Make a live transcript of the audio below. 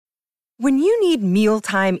When you need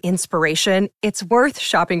mealtime inspiration, it's worth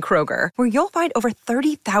shopping Kroger, where you'll find over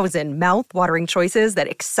 30,000 mouth-watering choices that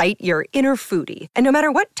excite your inner foodie. And no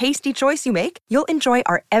matter what tasty choice you make, you'll enjoy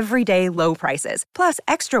our everyday low prices, plus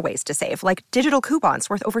extra ways to save, like digital coupons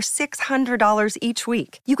worth over $600 each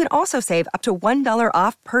week. You can also save up to $1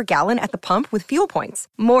 off per gallon at the pump with fuel points.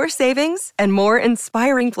 More savings and more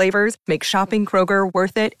inspiring flavors make shopping Kroger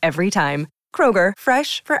worth it every time. Kroger,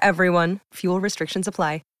 fresh for everyone. Fuel restrictions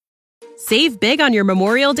apply. Save big on your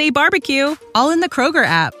Memorial Day barbecue, all in the Kroger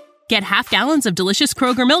app. Get half gallons of delicious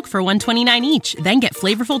Kroger milk for $1.29 each. Then get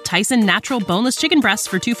flavorful Tyson natural boneless chicken breasts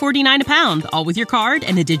for $2.49 a pound, all with your card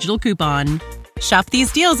and a digital coupon. Shop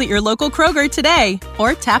these deals at your local Kroger today,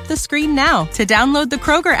 or tap the screen now to download the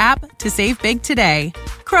Kroger app to save big today.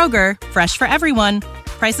 Kroger, fresh for everyone.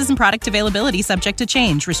 Prices and product availability subject to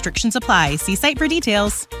change. Restrictions apply. See site for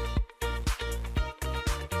details.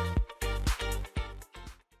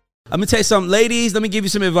 I'm going to tell you something. Ladies, let me give you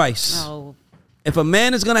some advice. Oh. If a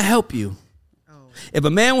man is going to help you, if a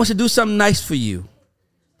man wants to do something nice for you,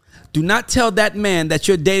 do not tell that man that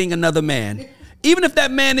you're dating another man. Even if that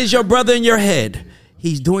man is your brother in your head,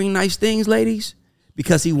 he's doing nice things, ladies,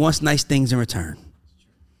 because he wants nice things in return.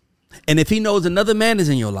 And if he knows another man is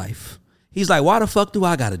in your life, he's like, why the fuck do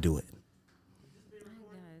I got to do it?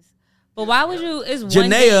 But why would you? It's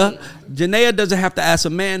Janaea doesn't have to ask a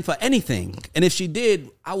man for anything. And if she did,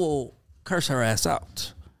 I will curse her ass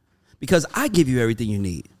out. Because I give you everything you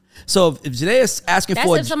need. So if Janaea's asking that's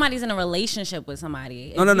for... if somebody's in a relationship with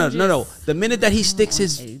somebody. No. The minute that he sticks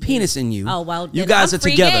his penis in you, you guys are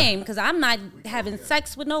free together. Game, because I'm not having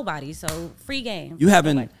sex with nobody, so free game. You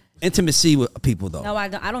having intimacy with people, though. No, I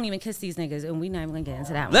don't even kiss these niggas, and we're not even going to get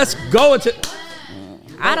into that one. Let's go into...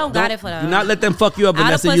 I don't got it for them. Do not let them fuck you up,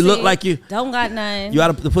 Vanessa. You look like you... Don't got none. You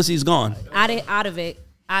the pussy's gone. Out of it.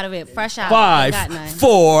 Fresh out. 5,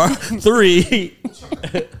 4, 3...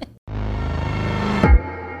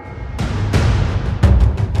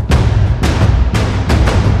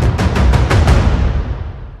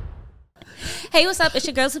 Hey, what's up? It's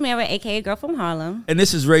your girl Tamira, a.k.a. Girl from Harlem. And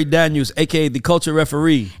this is Ray Daniels, a.k.a. the Culture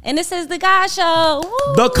Referee. And this is The God Show.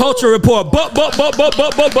 Woo. The Culture Report.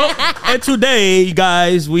 And today,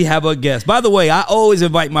 guys, we have a guest. By the way, I always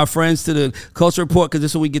invite my friends to the Culture Report because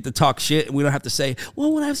this is when we get to talk shit and we don't have to say,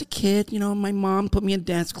 well, when I was a kid, my mom put me in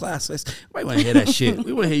dance classes. We want to hear that shit.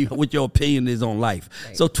 We want to hear what your opinion is on life.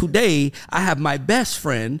 Right. So today, I have my best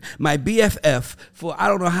friend, my BFF for I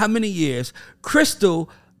don't know how many years, Crystal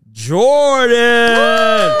Jordan.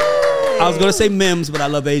 I was going to say Mims, but I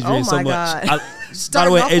love Adrian so much. By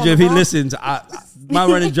the way, Adrian, if he listens, my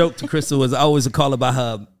running joke to Crystal was always a call about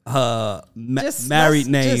her married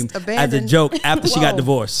name as a joke after she got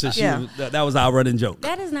divorced. So that was our running joke.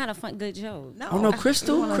 That is not a good joke. No,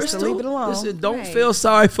 Crystal, leave it alone. Listen, don't feel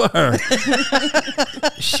sorry for her.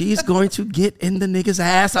 She's going to get in the nigga's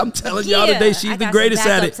ass. I'm telling y'all today, she's the greatest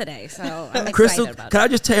at it. Today, so I'm Crystal, about can I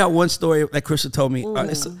just tell y'all one story that Crystal told me?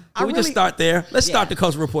 Can we just start there? Let's start the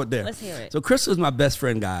Culture Report there. Let's hear it. So Crystal is my best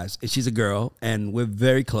friend, guys, and she's a girl, and we're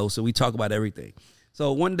very close, and we talk about everything.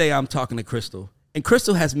 So one day I'm talking to Crystal, and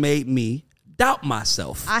Crystal has made me doubt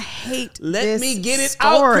myself. I hate Let me get it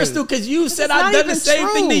story. out, Crystal, because you said I've done the same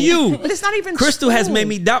thing to you. But it's not even Crystal true. has made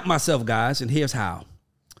me doubt myself, guys, and here's how.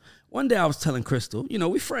 One day I was telling Crystal,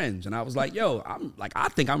 we friends, and I was like, yo, I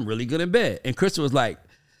think I'm really good in bed. And Crystal was like,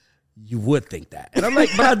 you would think that. And I'm like,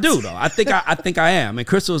 but I do, though. I think I am. And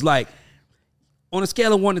Crystal was like, on a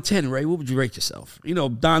scale of 1 to 10, Ray, what would you rate yourself?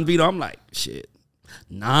 Don Vito, I'm like, shit,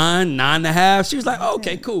 9, 9.5. She was like, oh,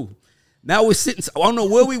 okay, cool. Now we're sitting, I don't know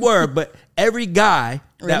where we were, but every guy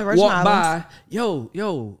that walked by,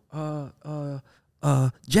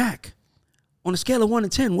 Jack, on a scale of 1 to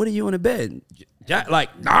 10, what are you on the bed? Jack,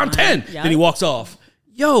 like, 9, 10. Yep. Then he walks off.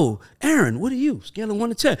 Yo, Aaron, what are you? Scale of 1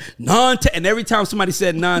 to 10. 9, 10. And every time somebody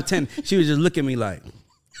said 9, 10, she was just looking at me like.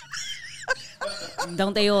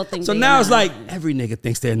 Don't they all think so now it's like, every nigga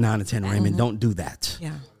thinks they're 9 to 10, Raymond. Don't do that.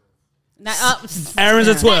 Yeah. Aaron's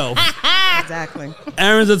a 12. Exactly.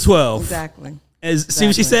 Aaron's a 12. Exactly. See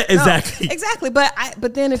what she said? Exactly. No, exactly.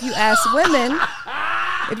 But then if you ask women,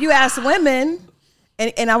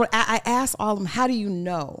 and I ask all of them, how do you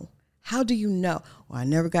know? How do you know? Well, I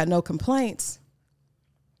never got no complaints.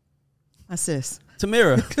 My sis.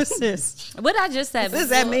 Tamira. Sis. What I just said. What does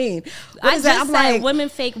that mean? I just said women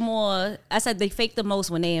fake more. I said they fake the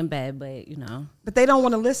most when they in bed, but But they don't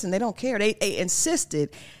want to listen. They don't care. They insisted.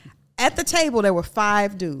 At the table, there were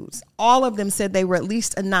 5 dudes. All of them said they were at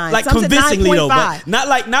least a 9. Like some convincingly said 9.5. though,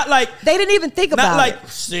 but not like they didn't even think about it. Not like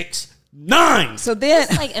 6, 9. So then,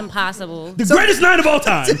 It's like impossible. The greatest 9 of all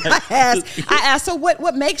time. I asked, so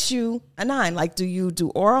what makes you a 9? Like, do you do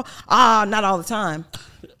oral? Not all the time.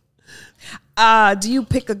 Do you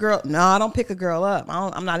pick a girl? No, I don't pick a girl up.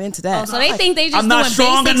 I'm not into that. So they think they just I'm not doing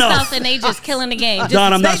strong basic enough. stuff and they just killing the game.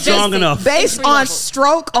 Don, I'm not strong enough. Based on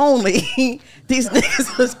stroke only, these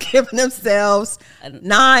niggas was giving themselves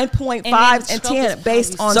 9.5 and 10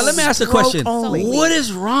 based on. So let me ask you a question. Only. What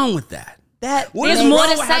is wrong with that? That What There's is more wrong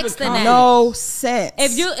to with sex having than that. no sense.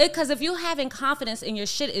 If you having confidence and your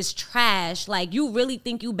shit is trash, like you really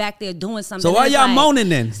think you back there doing something. So why it's y'all like, moaning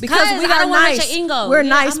then? Because we I are don't wanna hurt nice. your ego. We're Yeah,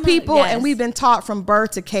 nice I'm people, yes. and we've been taught from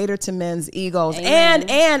birth to cater to men's egos. Amen.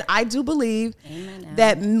 And I do believe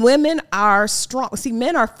that women are strong. See,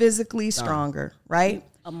 men are physically stronger, right?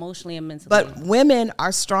 Emotionally and mentally. But women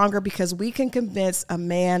are stronger because we can convince a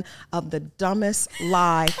man of the dumbest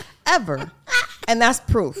lie ever, and that's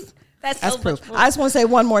proof. That's That's so proof. much proof. I just want to say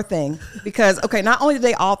one more thing because, okay, not only did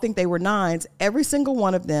they all think they were 9s, every single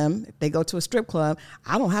one of them, if they go to a strip club,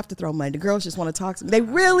 I don't have to throw money. The girls just want to talk to me. They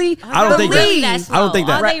really I don't think that. believe. I don't think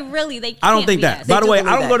that. Are they really? They I don't can't think be that. that. By the do way,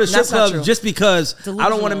 believe I don't go to that. strip That's not clubs true. just because I don't want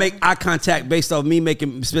to Delusional. make eye contact based off me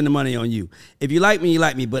spending money on you. If you like me, you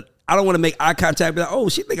like me. But I don't want to make eye contact. Be like, oh,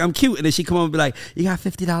 she think I'm cute, and then she come over and be like, you got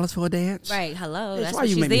 $50 for a dance? Right, hello. Bitch, That's why what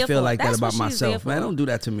you she's make me there feel for. like that That's about what she's there myself, man? for. Don't do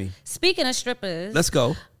that to me. Speaking of strippers, Let's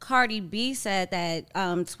go. Cardi B said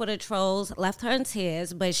that Twitter trolls left her in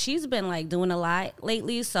tears, but she's been like doing a lot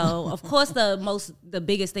lately. So of course the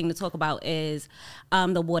biggest thing to talk about is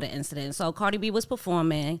the water incident. So Cardi B was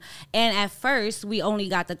performing, and at first we only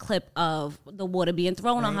got the clip of the water being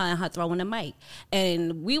thrown on her and her throwing the mic,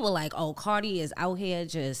 and we were like, oh, Cardi is out here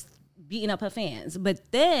just beating up her fans.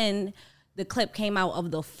 But then the clip came out of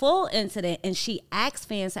the full incident, and she asked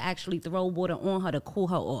fans to actually throw water on her to cool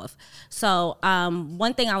her off. So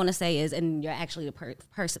one thing I want to say is, and you're actually the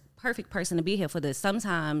perfect person to be here for this,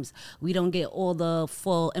 sometimes we don't get all the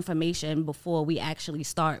full information before we actually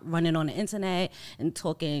start running on the internet and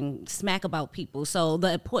talking smack about people. So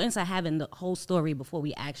the importance of having the whole story before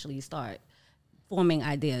we actually start forming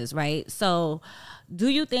ideas, right? So do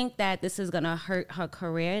you think that this is going to hurt her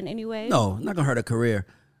career in any way? No, not gonna hurt her career.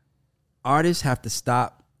 Artists have to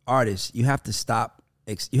stop. Artists, you have to stop.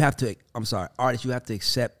 Artists, you have to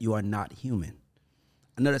accept you are not human.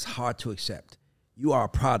 I know that's hard to accept. You are a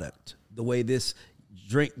product. The way this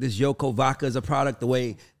Yoko vodka is a product, the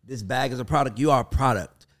way this bag is a product, you are a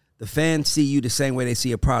product. The fans see you the same way they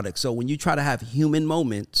see a product. So when you try to have human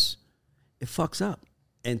moments, it fucks up.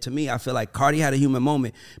 And to me, I feel like Cardi had a human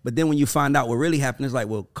moment, but then when you find out what really happened, it's like,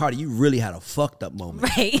 well, Cardi, you really had a fucked up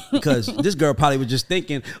moment. Right. Because this girl probably was just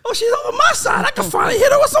thinking, oh, she's over my side. I can finally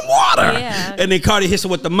hit her with some water. Yeah. And then Cardi hits her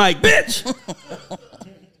with the mic, bitch.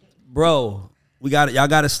 Bro, y'all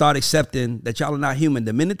got to start accepting that y'all are not human.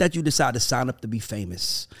 The minute that you decide to sign up to be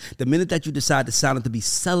famous, the minute that you decide to sign up to be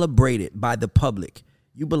celebrated by the public,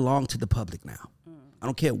 you belong to the public now. I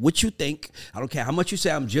don't care what you think. I don't care how much you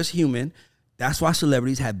say I'm just human. That's why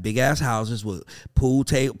celebrities have big ass houses with pool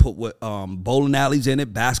table, with bowling alleys in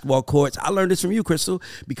it, basketball courts. I learned this from you, Crystal,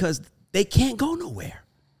 because they can't go nowhere.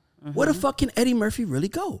 Mm-hmm. Where the fuck can Eddie Murphy really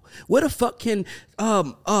go? Where the fuck can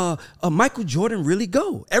Michael Jordan really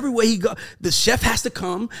go? Everywhere he go, the chef has to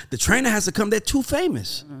come, the trainer has to come. They're too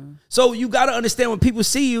famous. Mm-hmm. So you got to understand when people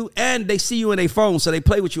see you and they see you in their phone, so they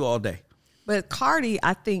play with you all day. But Cardi,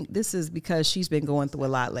 I think this is because she's been going through a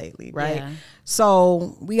lot lately, right? Yeah.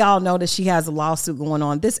 So we all know that she has a lawsuit going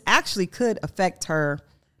on. This actually could affect her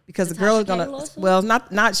because the girl is Tasha K gonna. lawsuit? Well,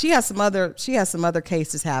 not. She has some other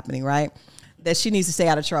cases happening, right? That she needs to stay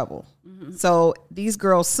out of trouble. Mm-hmm. So these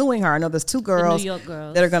girls suing her. I know there's 2 girls, New York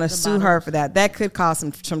girls, that are going to the sue her for that. That could cause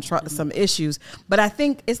some issues. But I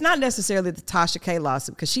think it's not necessarily the Tasha K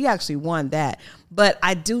lawsuit because she actually won that. But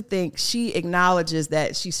I do think she acknowledges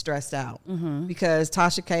that she's stressed out because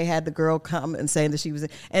Tasha K had the girl come and saying that she was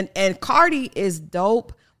and Cardi is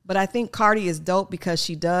dope. But I think Cardi is dope because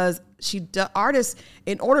artists,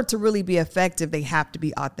 in order to really be effective, they have to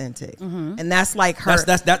be authentic. Mm-hmm. And that's like her.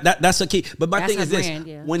 That's the key. But my That's thing is her this. brand,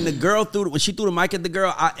 yeah. When she threw the mic at the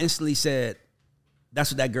girl, I instantly said,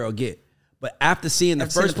 that's what that girl get. But after seeing the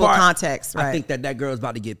first part, context, right. I think that girl is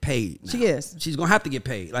about to get paid now. She is. She's going to have to get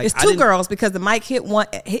paid. Like, It's 2 girls because the mic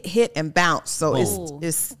hit and bounced. So Boom.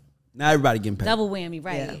 it's now everybody getting paid. Double whammy,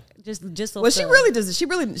 right? Yeah. Just well, she really does. She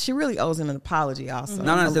really owes him an apology also.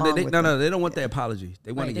 No, they don't want their apology.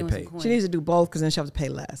 They want to get paid. She needs to do both because then she'll have to pay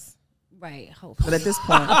less. Right, hopefully. But at this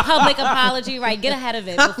point, a public apology, right? Get ahead of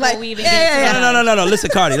it before we even get to No.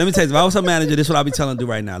 Listen, Cardi, let me tell you. If I was her manager, this is what I'll be telling her to do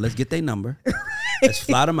right now. Let's get their number. Let's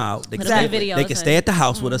fly them out. They, they can stay at the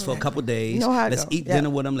house with us for a couple days. Let's eat dinner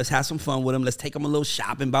with them. Let's have some fun with them. Let's take them a little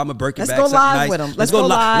shopping. Buy them a Birkin bag. Let's go live with them. Let's go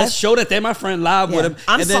live. Let's show that they're my friend live with them.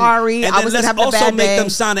 I'm sorry. And I then was let's having a bad also make day. them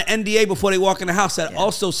sign an NDA before they walk in the house that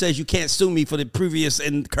also says you can't sue me for the previous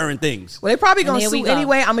and current things. Well, they're probably going to sue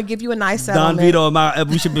anyway. I'm going to give you a nice settlement. Don Vito,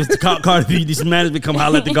 we should be Cardi B. These management come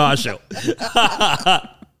holler at the God show.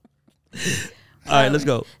 All right, let's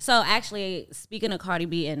go. So actually, speaking of Cardi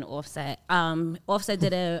B and Offset, Offset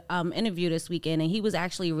did a interview this weekend, and he was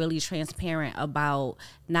actually really transparent about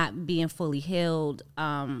not being fully healed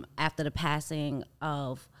after the passing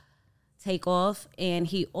of Takeoff, and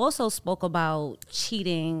he also spoke about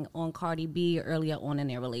cheating on Cardi B earlier on in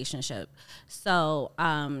their relationship. So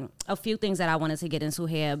a few things that I wanted to get into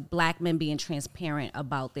here: black men being transparent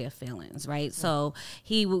about their feelings, right? So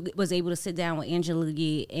he was able to sit down with Angela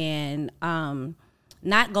Yee and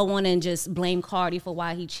not go on and just blame Cardi for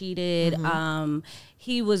why he cheated.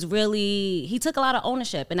 He was really, he took a lot of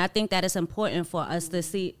ownership, and I think that it's important for us to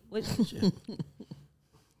see.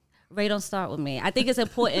 Ray, don't start with me. I think it's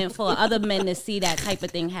important for other men to see that type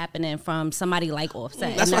of thing happening from somebody like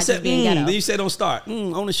Offset. That's why I said, then you say don't start.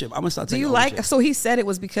 Ownership. I'm going to start taking ownership. So he said it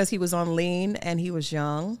was because he was on lean and he was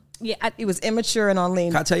young. Yeah, he was immature and on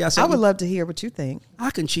lean. Can I tell y'all something? I would love to hear what you think. I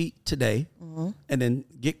can cheat today and then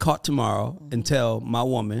get caught tomorrow and tell my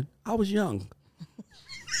woman I was young.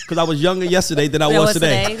 Because I was younger yesterday than I was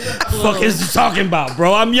today. Fuck is you talking about,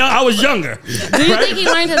 bro? I'm young. I was younger. Do you think he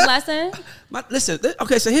learned his lesson? Listen,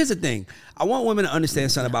 okay, so here's the thing. I want women to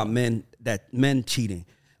understand something about men cheating.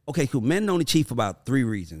 Okay, cool. Men only cheat for about 3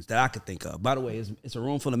 reasons that I could think of. By the way, it's a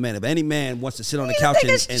room full of men. If any man wants to sit on the couch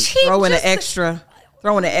and throw in an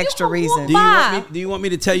extra reason. Do you want me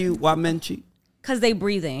to tell you why men cheat? Because they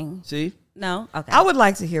breathing. See? No? Okay. I would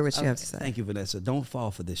like to hear what you have to say. Thank you, Vanessa. Don't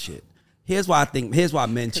fall for this shit. Here's why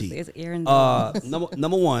men cheat. There's air in the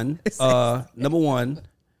number one.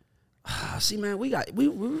 See, man, we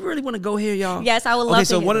really want to go here, y'all. Yes, I would love to. Okay,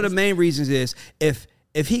 so one of the main reasons is if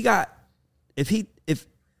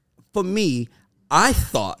for me, I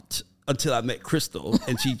thought until I met Crystal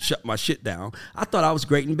and she shut my shit down, I thought I was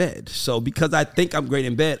great in bed. So because I think I'm great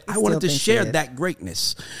in bed, I wanted to share that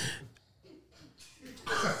greatness.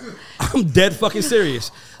 I'm dead fucking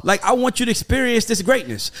serious. Like, I want you to experience this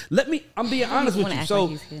greatness. I'm being honest with you.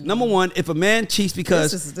 So, number one, if a man cheats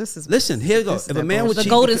because listen, here you go. If a man would cheat, the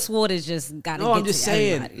golden sword is just got to get I'm just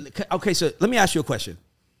saying. Everybody. Okay, so let me ask you a question.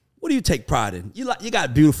 What do you take pride in? You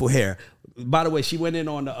got beautiful hair. By the way, she went in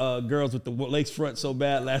on the girls with the lace front so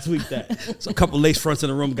bad last week that so a couple lace fronts in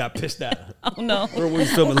the room got pissed at her. Oh no! We were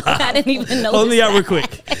filming live. I didn't even know. Only out real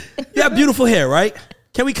quick. You have beautiful hair, right?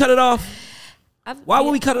 Can we cut it off? Why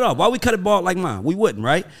would we cut it off? Why would we cut it bald like mine? We wouldn't,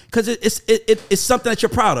 right? Because it's something that you're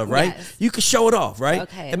proud of, right? Yes. You can show it off, right?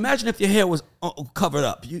 Okay. Imagine if your hair was covered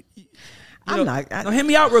up. I'm not. No, hear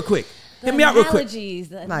me out real quick. Hear me out real quick.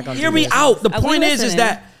 Hear me out. The point is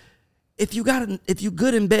that if you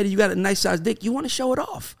good in bed and you got a nice sized dick, you want to show it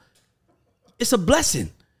off. It's a blessing,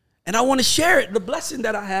 and I want to share it. The blessing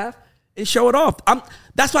that I have and show it off.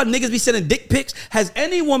 That's why niggas be sending dick pics. Has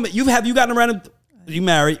any woman you gotten around them? You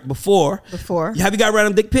married before. Have you got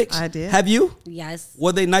random dick pics? I did. Have you? Yes.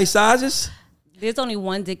 Were they nice sizes? There's only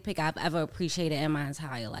one dick pic I've ever appreciated in my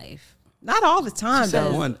entire life. Not all the time,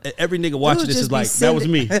 though. One. Every nigga watching this is like, that was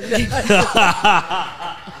me.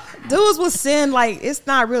 Dudes will send, like, it's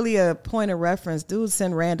not really a point of reference. Dudes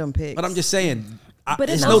send random pics. But I'm just saying, But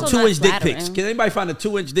it's no 2-inch dick pics. Can anybody find a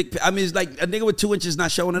 2-inch dick pic? I mean, it's like a nigga with 2 inches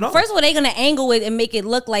not showing it off. First of all, they're going to angle it and make it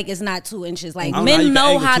look like it's not 2 inches. Like, men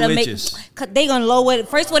know how to make it. They're going to lower it.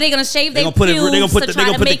 First of all, they're going to shave their pubes to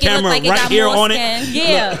try to make it look like it got more skin.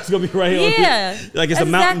 Yeah. Look, it's going to be right here on it. Like it's a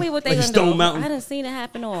mountain. Exactly what they're going to do. Mountain. I done seen it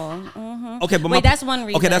happen all. Mm-hmm. Okay, but wait, that's one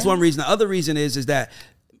reason. Okay, that's one reason. The other reason is that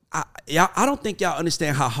I don't think y'all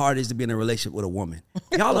understand how hard it is to be in a relationship with a woman.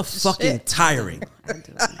 Y'all are fucking tiring.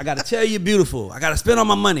 I gotta tell you, beautiful. I gotta spend all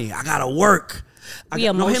my money. I gotta work.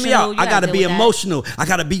 Hear me out. I gotta be emotional. I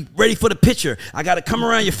gotta be ready for the picture. I gotta come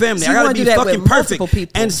around your family. I gotta be fucking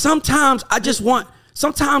perfect. And sometimes I just want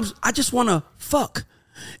to fuck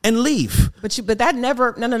and leave. But that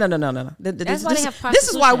never. No. That's why they have prostitution. This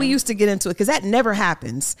is why we used to get into it, because that never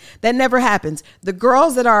happens. That never happens. The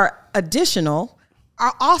girls that are additional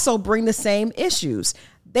are also bring the same issues.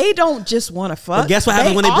 they don't just want to fuck. But guess what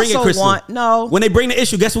happens when they bring it, Crystal? When they bring the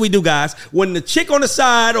issue, guess what we do, guys? When the chick on the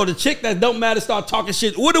side or the chick that don't matter start talking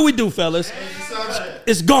shit, what do we do, fellas?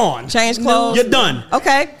 It's gone. Change clothes. You're done.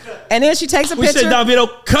 Okay. And then she takes a picture. We said down video,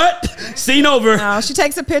 cut, scene over. No, she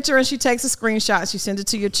takes a picture and she takes a screenshot and she sends it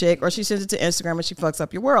to your chick or she sends it to Instagram and she fucks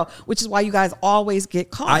up your world, which is why you guys always get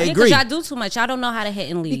caught. I agree. Because y'all do too much. Y'all don't know how to hit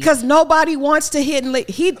and leave. Because nobody wants to hit and leave.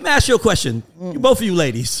 Let me ask you a question. Both of you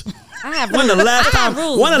ladies. I have When rules. the last time?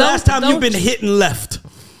 When the last time you've been don't- hit and left?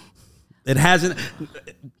 It hasn't.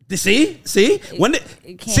 See. When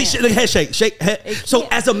see, head shake. Head. So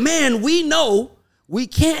as a man, we know we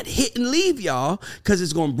can't hit and leave y'all because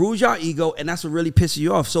it's gonna bruise your ego, and that's what really pisses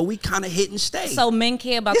you off. So we kind of hit and stay. So men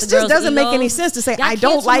care about This the girls' just doesn't make egos. any sense to say Y'all I care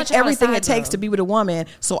don't too like much about a everything side it takes girl. to be with a woman,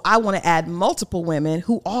 so I want to add multiple women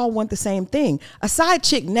who all want the same thing. A side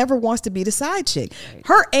chick never wants to be the side chick.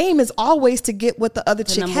 Her aim is always to get what the other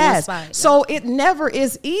chick number one has. spot, yeah. So it never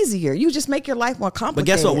is easier. You just make your life more but complicated.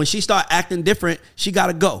 guess what? When she start acting different, she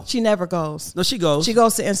gotta go. She never goes. No, she goes. She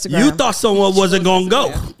goes to Instagram. You thought someone wasn't gonna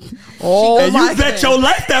go, Oh and my you bet your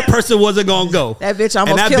life that person wasn't gonna go. That bitch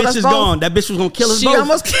almost and that killed bitch us is both. gone. That bitch was gonna kill us She both.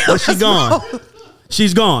 almost killed But she us gone. both.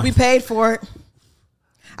 She's gone. We paid for it.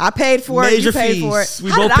 I paid for it. Major You paid fees. for it. We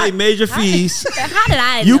How both did paid major fees. How did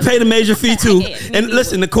I? You end up- paid a major fee too. Yeah, me And too.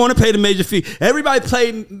 listen, the corner paid a major fee. Everybody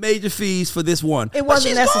paid major fees for this one. It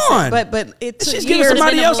wasn't but she's necessary, gone. but it took She's years. giving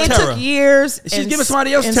somebody else it terror. took years. She's and- giving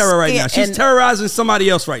somebody else and- terror right now. She's and terrorizing somebody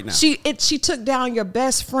else right now. She took down your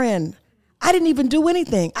best friend. I didn't even do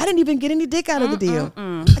anything. I didn't even get any dick out of the deal.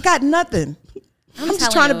 I got nothing. I'm just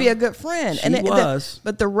telling trying to you. be a good friend. She was.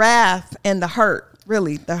 But the wrath and the hurt,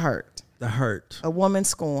 really the hurt. The hurt. A woman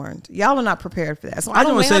scorned. Y'all are not prepared for that. So I I don't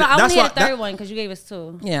don't. wanna Wait, say hold on. I want that's to hear why- the third that- one because you gave us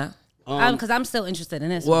two. Yeah. Because I'm still interested in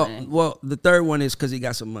this one. Well, the third one is because he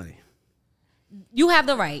got some money. You have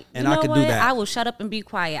the right. And you I know could what? do that. I will shut up and be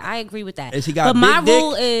quiet. I agree with that. Is he got but big my dick,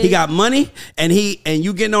 rule is he got money, and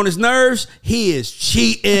you getting on his nerves. He is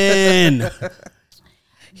cheating.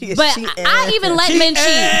 But I even let men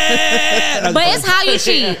cheat. But it's how you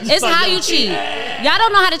cheat. It's how you cheat. Y'all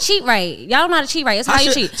don't know how to cheat right. Y'all don't know how to cheat right. It's how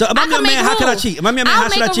you cheat. So if I'm your man, how can I cheat? If I'm your man, how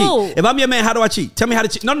should I cheat? If I'm your man, how do I cheat? Tell me how to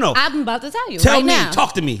cheat. No. I'm about to tell you. Tell right me. now.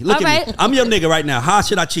 Talk to me. Look All at me. right. I'm your nigga right now. How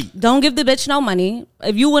should I cheat? Don't give the bitch no money.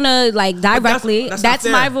 If you wanna like directly, that's that's,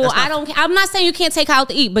 not my fair. rule. That's not- I don't. I'm not saying you can't take her out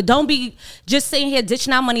to eat, but don't be just sitting here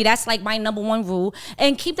ditching out money. That's like my number one rule.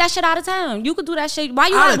 And keep that shit out of town. You could do that shit. Why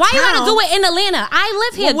you Out of gotta town? do it in Atlanta? I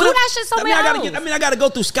live here. Well, do what that if- shit somewhere else. I gotta go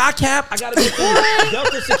through SkyCap. I gotta go through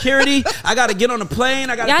Delta Security. I gotta get on a plane.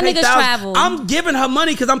 I gotta Y'all pay niggas thousands. travel. I'm giving her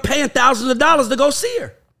money because I'm paying thousands of dollars to go see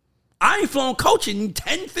her. I ain't flown coach in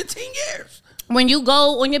 10, 15 years. When you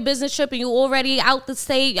go on your business trip and you already out the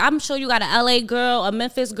state, I'm sure you got a LA girl, a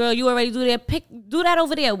Memphis girl, you already do that. Do that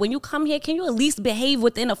over there. When you come here, can you at least behave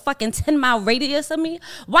within a fucking 10-mile radius of me?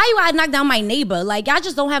 Why you gotta knock down my neighbor? Like, y'all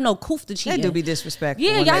just don't have no coof to cheat. They do be disrespectful.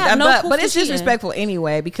 Yeah, when y'all they- have no but, proof but for it's cheating. disrespectful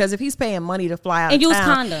anyway because if he's paying money to fly out And of use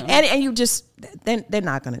town, condoms. and you just they're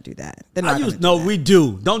not going to do that. They're not gonna do that. We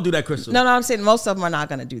do. Don't do that, Crystal. No, I'm saying most of them are not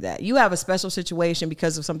going to do that. You have a special situation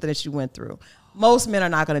because of something that you went through. Most men are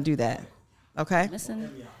not going to do that. Okay.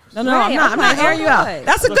 Listen. No, Right, I'm not okay, airing you out. good.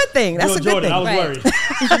 That's a good thing. That's a good Jordan, thing. I was Right. worried.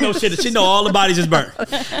 She know shit. She know all the bodies is burnt. No.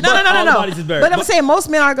 All the bodies is burnt. But I'm saying most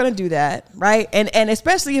men aren't going to do that, right? And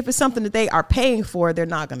especially if it's something that they are paying for, they're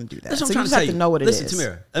not going to do that. That's what So I'm you trying just have to to know what it is. Listen,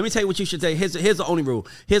 Tamira, let me tell you what you should say. Here's the only rule.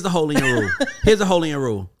 Here's the hole in your rule. Here's the hole in your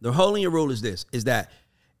rule. The hole in your rule is this: is that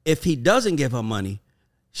if he doesn't give her money,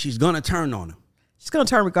 she's gonna turn on him. She's going to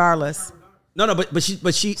turn regardless. No, but gonna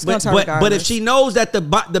turn if regardless. she knows that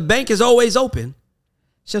the bank is always open,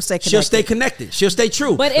 She'll stay connected. she'll stay connected. She'll stay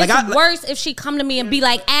true. But it's worse if she come to me and be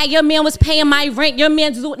like, your man was paying my rent. Your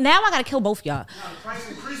man's doing. Now I gotta kill both y'all.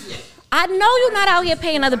 I know you're not out here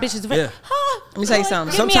paying other bitches rent. Yeah. Huh? Let me tell you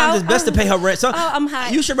something. Get me Sometimes out. it's best to pay her rent. So I'm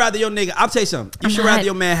hot. You should rather your nigga. I'll tell you something. You should rather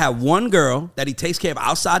your man have one girl that he takes care of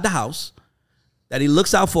outside the house, that he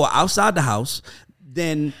looks out for outside the house,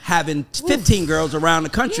 than having 15 girls around the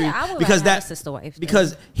country. Yeah, I would because rather have a sister wife,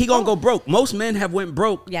 because he gonna go broke. Most men have went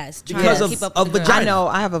broke. Yes, because trying to keep up of with the girls. vagina. I know.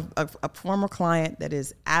 I have a former client that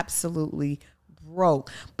is absolutely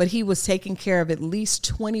broke, but he was taking care of at least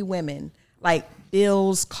 20 women, like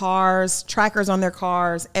bills, cars, trackers on their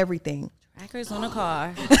cars, everything. Trackers on a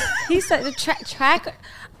car. He said the tracker.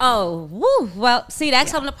 Oh, woo. Well, see, that's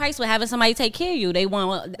something the price with having somebody take care of you. They want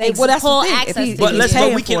Well, that's the full thing. If access. he- to But you. let's- but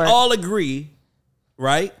paying we can for it. all agree,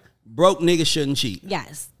 right? Broke niggas shouldn't cheat.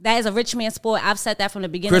 Yes, that is a rich man sport. I've said that from the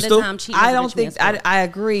beginning Crystal? of the time. Cheating is I a don't rich think man's sport. I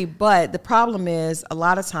agree, but the problem is a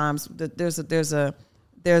lot of times there's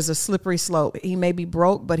there's a slippery slope. He may be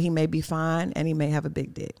broke, but he may be fine, and he may have a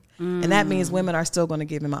big dick. And that means women are still going to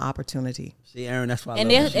give him an opportunity. See, Aaron, that's why.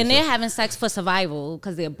 They're having sex for survival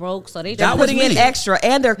because they're broke, so they they're just putting in extra,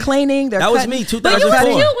 and they're cleaning. That was me. 2004. But you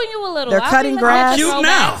were cute when you were little. They're cutting grass. Cute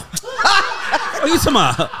now. What are you talking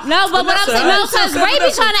about? No, but what I'm saying, no, because Ray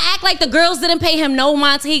be trying to act like the girls didn't pay him no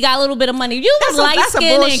mind till he got a little bit of money. You was light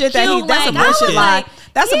skinned and cute. That's a bullshit lie.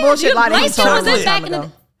 That's a bullshit lie that he told me back in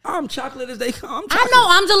the. I'm chocolate as they come. I know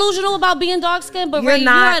I'm delusional about being dark skinned, but Ray, you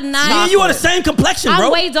are not. You are the same complexion, bro.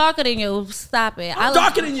 I'm way darker than you. Stop it. I'm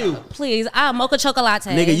darker than you. Please, I'm mocha chocolate.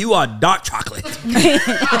 Nigga, you are dark chocolate. You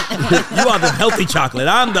are the healthy chocolate.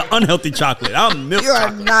 I'm the unhealthy chocolate. I'm milk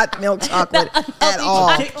chocolate. You are not milk chocolate at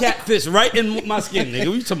all. Kit Kat fits right in my skin, nigga.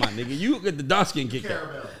 What you talking about, nigga? You get the dark skin Kit Kat.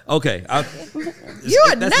 Okay. You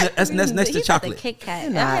are that's next to chocolate. Kit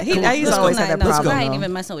Kat. Nah, he's always had that problem. I ain't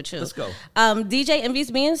even messing with you. Let's go. DJ Envy's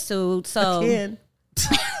being sued, so Again.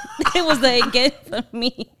 it was the again for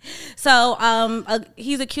me. So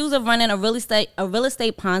he's accused of running a real estate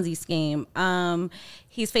Ponzi scheme.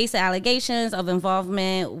 He's facing allegations of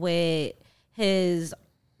involvement with the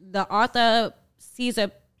author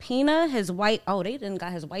Caesar Pina, his wife. Oh, they didn't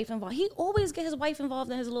got his wife involved. He always get his wife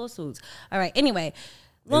involved in his lawsuits. All right. Anyway,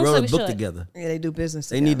 long They wrote story a book short, together. Yeah, they do business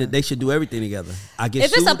together. They should do everything together. I get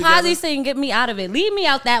if it's a sued Ponzi together. thing, get me out of it. Leave me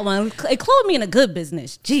out that one. Include me in a good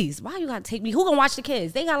business. Jeez, why you gotta take me? Who gonna watch the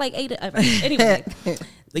kids? They got like 8. Anyway,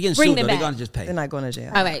 They getting bring sued them though. back. They're gonna just pay. They're not going to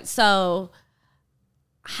jail. all right. So,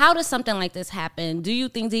 how does something like this happen? Do you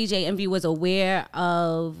think DJ Envy was aware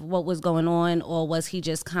of what was going on, or was he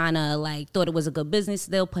just kind of like thought it was a good business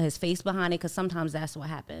deal, put his face behind it? Because sometimes that's what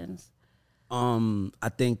happens. I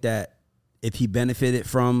think that if he benefited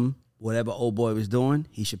from whatever old boy was doing,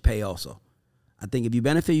 he should pay also. I think if you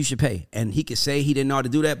benefit, you should pay. And he could say he didn't know how to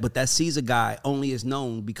do that, but that Caesar guy only is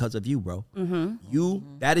known because of you, bro.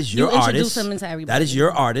 That is your artist. introduce him into everybody. That is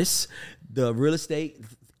your artist. The real estate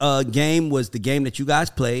game was the game that you guys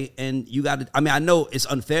play, and you got to. I mean, I know it's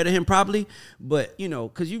unfair to him probably, but you know,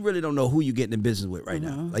 because you really don't know who you're getting in business with right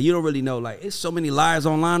now. Like you don't really know. Like it's so many liars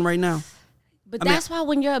online right now. But that's why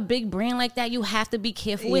when you're a big brand like that, you have to be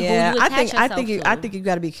careful with who you attach yourself to. I think you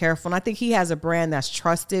got to be careful. And I think he has a brand that's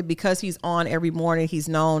trusted because he's on every morning. He's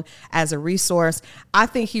known as a resource. I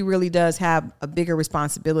think he really does have a bigger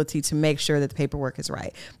responsibility to make sure that the paperwork is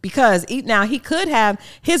right. Because now he could have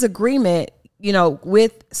his agreement, you know,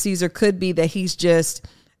 with Caesar could be that he's just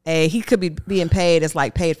he could be being paid as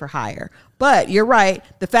like paid for hire. But you're right.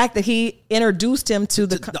 The fact that he introduced him to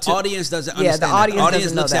the audience doesn't understand. The audience, the audience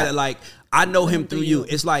doesn't know looks that. at it like I know him through you.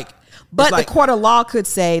 It's like, but the court of law could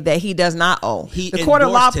say that he does not owe. The court of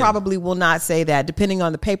law endorsed him. probably will not say that, depending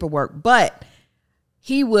on the paperwork. But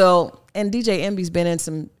he will. And DJ Envy's been in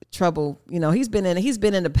some trouble. You know, he's been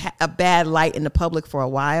in a bad light in the public for a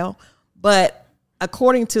while. But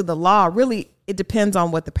according to the law, really, it depends on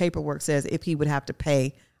what the paperwork says if he would have to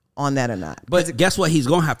pay on that or not. But guess what? He's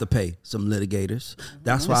gonna have to pay some litigators.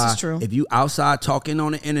 That's why This is true. If you outside talking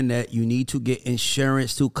on the internet, you need to get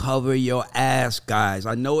insurance to cover your ass, guys.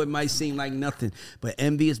 I know it might seem like nothing, but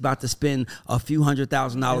Envy is about to spend a few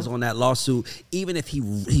 $100,000 on that lawsuit. Even if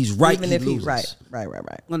he's right, Even he if loses. right.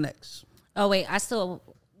 Well, next. Oh wait,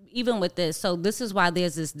 even with this, so this is why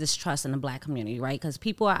there's this distrust in the black community, right? Because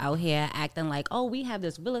people are out here acting like, oh, we have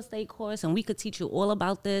this real estate course and we could teach you all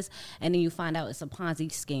about this, and then you find out it's a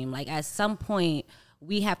Ponzi scheme. Like at some point,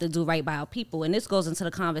 we have to do right by our people, and this goes into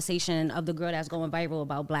the conversation of the girl that's going viral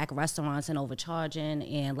about black restaurants and overcharging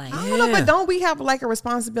and like. I don't know, but don't we have like a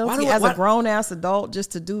responsibility as a grown ass adult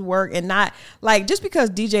just to do work and not like just because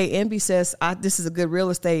DJ Envy says this is a good real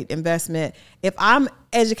estate investment. If I'm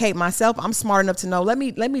educate myself, I'm smart enough to know. Let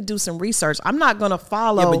me do some research. I'm not going to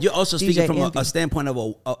follow. Yeah, but you're also speaking DJ from Envy. a standpoint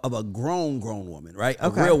of a grown woman, right? A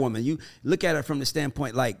Okay. real woman. You look at it from the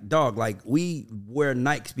standpoint like, dog, like we wear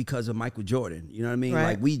Nikes because of Michael Jordan. You know what I mean? Right.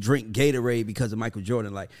 Like we drink Gatorade because of Michael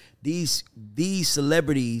Jordan. Like these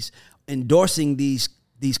celebrities endorsing these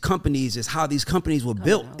companies is how these companies were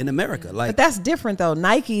built in America. Like, But that's different though.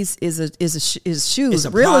 Nike's is shoes. It's a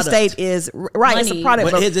Real product. estate is right. It's a Money. product.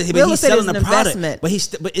 but, But he's real estate selling is an the product. investment.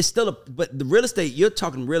 But it's still but the real estate, you're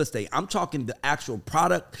talking real estate. I'm talking the actual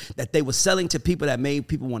product that they were selling to people that made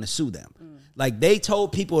people want to sue them. Like they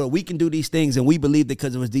told people that we can do these things and we believed it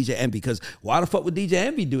because it was DJ Envy. Because why the fuck would DJ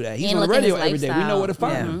Envy do that? He's And on the look at radio his every day. We know where to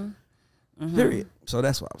find Yeah. him. Period. So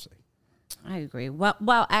that's what I'm saying. I agree.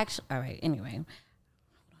 Well, actually, all right. Anyway,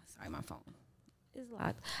 sorry, my phone. is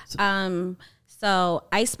locked. So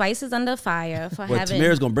Ice Spice is under fire for Well, having.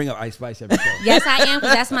 Tamira's gonna bring up Ice Spice every show. Yes, I am.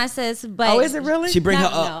 'Cause that's my sis. But Is it really? She bring her No,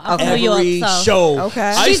 up I'm from every New York, so- show. Okay.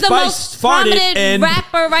 Ice she's the Spice most farted prominent and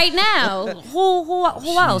rapper right now.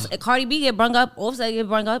 Who else? Cardi B get brung up. Offset get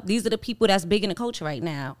brung up. These are the people that's big in the culture right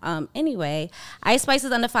now. Anyway, Ice Spice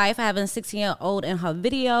is under fire for having a 16-year-old in her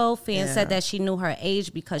video. Fans said that she knew her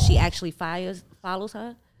age because she actually follows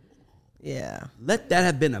her. Yeah. let that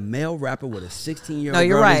have been a male rapper with a 16-year-old No,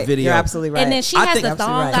 you're girl in right. this video. You're absolutely right. And then she I has think- the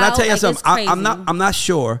Absolutely thong right. Can I out, tell you like, something? it's crazy. I'm not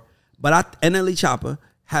sure, but NLE Chopper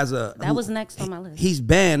has a That was next on my list. He's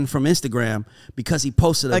banned from Instagram because he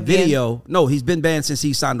posted a Again? video. No, he's been banned since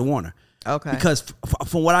he signed to Warner. Okay. Because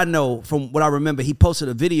from what I know, from what I remember, he posted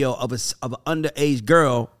a video of an underage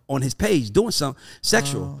girl on his page doing something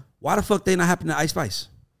sexual. Oh. Why the fuck they not happening to Ice Spice?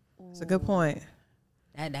 It's a good point.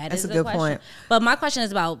 That That's is a good question. point. But my question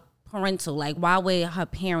is about parental. Like, why would her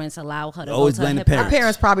parents allow her to Always go to blame the hip-hop? parents. Our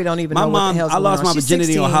parents probably don't even My know what the mom, hell's I going lost on. my She's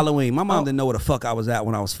virginity 16. on Halloween. My mom didn't know where the fuck I was at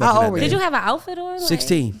when I was fucking How that old were day. Did you have an outfit on? Like,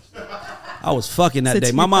 16. I was fucking that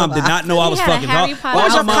day. My 16. mom did not know I You was had a fucking. Harry All- Potter What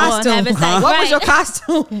was your all my mom- costume? having sex, What was right. your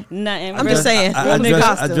costume? Nothing. I'm just saying. I Real nigga dressed,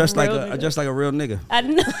 costume. I dressed like a real nigga. I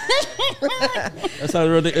know. That's how a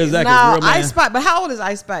real nigga. Exactly. No, real man. Ice Spice. But how old is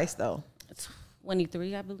Ice Spice though?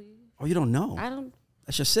 23, I believe. Oh, you don't know? I don't.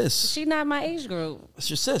 That's your sis. She not my age group. That's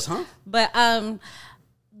your sis, huh? But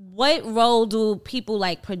what role do people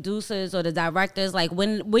like producers or the directors like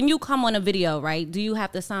when you come on a video, right? Do you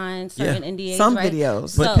have to sign certain NDAs? Some right? videos.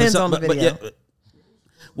 So- Depends on the video.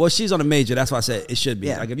 Well, she's on a major. That's why I said it should be.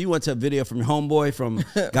 Yeah. Like if you went to a video from your homeboy from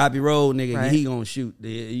Gobby Road, nigga, Right. he gonna shoot.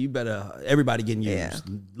 You better everybody getting used.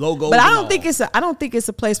 Yeah. Logos. But I and don't all. think it's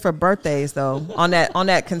a place for birthdays though. On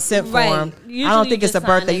that consent Right. form, Usually I don't think you it's a just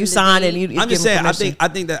birthday. sign You in the sign and date. you. I'm give just them saying. permission. I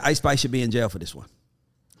think that Ice Spice should be in jail for this one.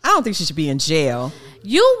 I don't think she should be in jail.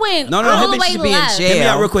 You went No, all hit the me- way she should be in left. jail. Hear me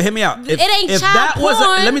out real quick. Hear me out. It ain't child that was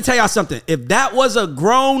porn. let me tell y'all something. If that was a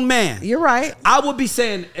grown man, You're right. I would be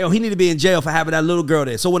saying, oh, he need to be in jail for having that little girl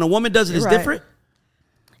there. So when a woman does it, it's You're right. different.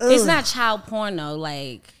 It's not child porn though.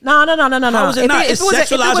 Like No. How is it not? It's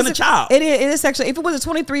sexualizing a child. It is sexual. If it was a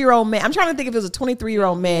 23-year-old man, I'm trying to think if it was a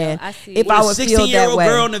 23-year-old man. I see. If With I a would feel that 16-year-old way.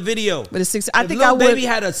 girl in the video. But a 16, I If think Lil I would. Baby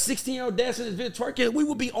had a 16-year-old dancing in his video twerking, we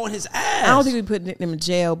would be on his ass. I don't think we put him in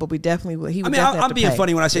jail, but we definitely would. He would. I mean, definitely have I'm to being pay.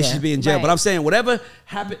 funny when I say Yeah. she should be in jail, Right. but I'm saying whatever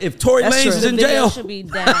happened, if Tory That's Lanez true. is the in video jail, should be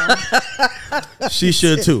down. she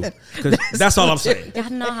should too. 'Cause that's all I'm saying. I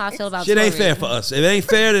know how I feel about Shit ain't Tory. fair for us. If it ain't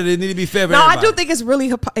fair, then it need to be fair for No, I everybody. do think it's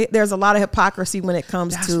really there's a lot of hypocrisy when it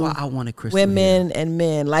comes That's to why I wanted Crystal women and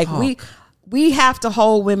men. Like we have to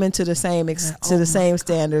hold women to the same to the same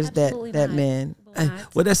standards Absolutely that not. men. Why?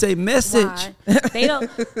 What they say, message. Why? They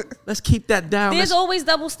don't. Let's keep that down. There's Let's- always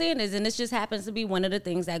double standards, and this just happens to be one of the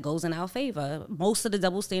things that goes in our favor. Most of the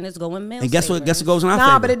double standards go in men's and guess what? favor. Guess what goes in our Nah,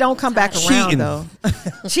 favor? but it don't come back around Cheating. though.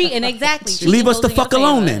 Cheating, exactly. Cheating Leave us goes the in your fuck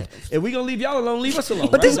alone favor. then. If we gonna leave y'all alone, leave us alone.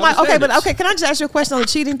 But this is right? my okay. But Double okay, can I just ask you a question on the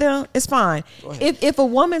cheating thing? It's fine. If a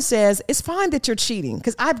woman says it's fine that you're cheating,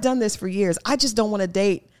 because I've done this for years. I just don't want to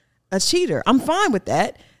date a cheater. I'm fine with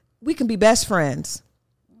that. We can be best friends.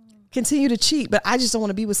 Continue to cheat, but I just don't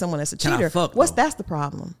want to be with someone that's a Can I cheater. fuck, What's though? that's the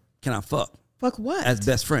problem? Can I fuck Fuck what? as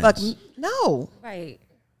best friends? Fuck no. Right.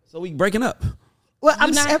 So we breaking up. Well,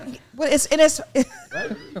 I'm. not- Well, it's.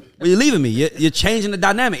 Well, you're leaving me. You're changing the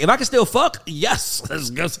dynamic. If I can still fuck, yes. Let's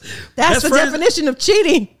go. That's Best the friends- definition of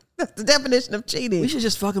cheating. That's the definition of cheating. We should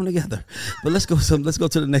just fuck them together. But let's go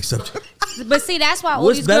to the next subject. But see, that's why all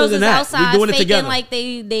What's these better girls than is that? outside We doing it faking together. like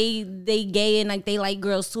they gay and like they like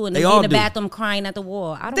girls too, and They they be all in the do. bathroom crying at the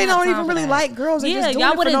wall. I don't. They have don't time even for really that. like girls. They're Yeah, just doing y'all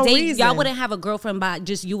it for wouldn't no date. reason. Y'all wouldn't have a girlfriend by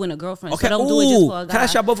just you and a girlfriend. Okay. So don't do it just for a guy. Can I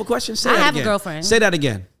ask y'all both a question? Say I that have a again. girlfriend. Say that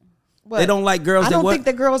again. What? They don't like girls. I They don't what? think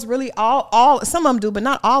that girls really all some of them do, but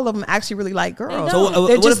not all of them actually really like girls. don't. So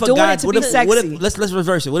They're what just if a doing guy? it to What be if, sexy. what if let's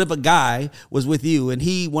reverse it? What if a guy was with you and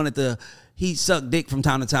he wanted to? He sucked dick from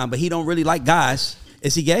time to time, but he don't really like guys.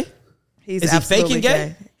 Is he gay? He's Is he absolutely faking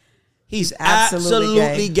gay? He's absolutely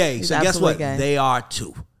absolutely gay. He's So guess absolutely what? gay. They are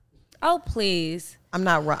too. Oh please. I'm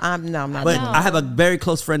not right. I'm not. But wrong. I have a very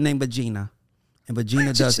close friend named Regina, and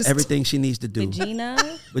Regina does just- everything she needs to do. Regina.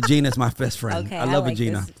 Regina's my best friend. Okay, I love like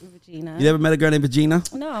Regina. this. Regina. You ever met a girl named Regina?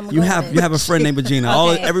 No, I'm gonna You go have with it. you have a friend named Regina.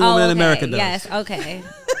 Okay. Every woman in okay. America does. Yes. Okay.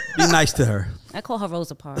 Be nice to her. I call her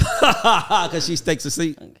Rosa Parks. Because she takes a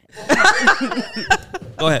seat.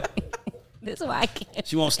 Go ahead. This is why I can't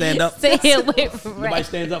She won't stand up. say it with Nobody Ray.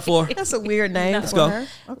 stands up for her. That's a weird name Let's for go. her.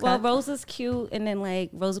 Okay. Well, Rosa's cute, and then like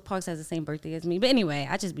Rosa Parks has the same birthday as me. But anyway,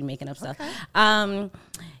 I just be making up stuff.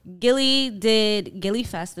 Gilly did Gilly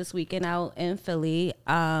Fest this weekend out in Philly.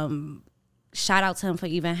 shout out to him for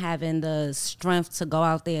even having the strength to go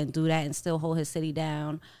out there and do that and still hold his city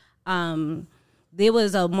down. There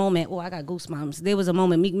was a moment, I got goosebumps. There was a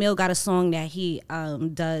moment, Meek Mill got a song that he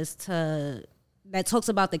that talks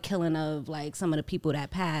about the killing of like some of the people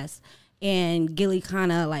that passed. And Gilly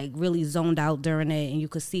kind of like really zoned out during it, and you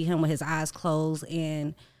could see him with his eyes closed.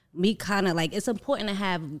 And Meek kind of like, it's important to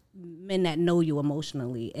have men that know you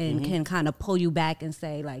emotionally and can kind of pull you back and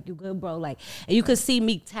say like, you good, bro? Like, and you could see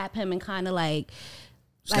Meek tap him and kind of like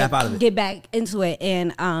snap out of it, get back into it.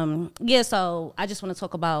 And so I just want to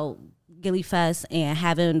talk about Gilly Fest and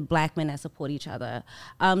having black men that support each other.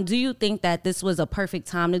 Do you think that this was a perfect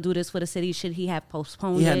time to do this for the city? Should he have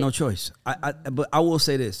postponed it? He had no choice. But I will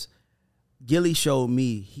say this. Gilly showed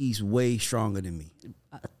me he's way stronger than me.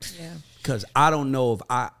 Because I don't know if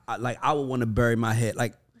I would want to bury my head.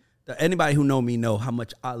 Like, anybody who know me know how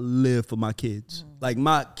much I live for my kids. Like,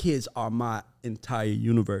 my kids are my entire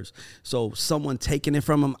universe. So someone taking it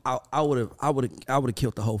from them, I would have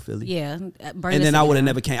killed the whole Philly. Yeah, and then I would have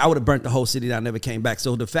never came. I would have burnt the whole city down, never came back.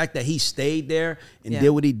 So the fact that he stayed there and did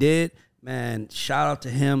what he did, man, shout out to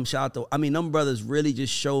him. Them brothers really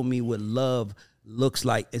just showed me what love looks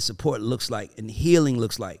like and support looks like and healing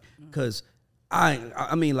looks like. Because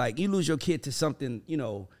I mean, like, you lose your kid to something,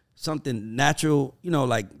 something natural,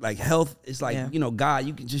 like health. It's like, God,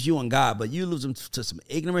 you can just you and God, but you lose them to some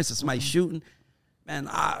ignorance and somebody shooting. Man,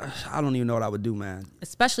 I don't even know what I would do, man.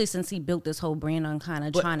 Especially since he built this whole brand on kind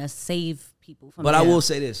of trying to save people from. But I will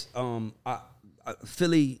say this: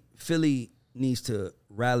 Philly needs to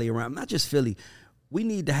rally around. Not just Philly. We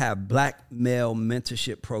need to have black male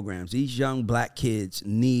mentorship programs. These young black kids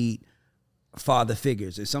need father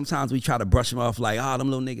figures. And sometimes we try to brush them off like, them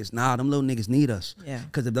little niggas. Nah, them little niggas need us. Yeah.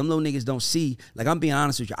 Because if them little niggas don't see, like, I'm being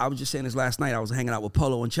honest with you. I was just saying this last night. I was hanging out with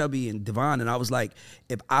Polo and Chubby and Devon, and I was like,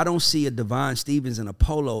 if I don't see a Devon Stevens and a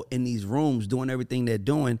Polo in these rooms doing everything they're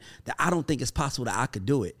doing, that I don't think it's possible that I could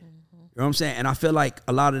do it. You know what I'm saying? And I feel like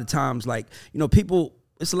a lot of the times, like, people,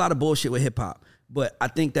 it's a lot of bullshit with hip hop. But I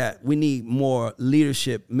think that we need more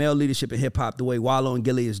leadership, male leadership in hip hop, the way Wallow and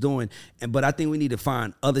Gilly is doing. But I think we need to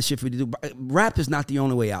find other shit for you to do. Rap is not the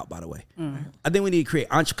only way out, by the way. I think we need to create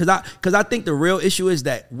because I think the real issue is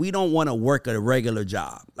that we don't want to work a regular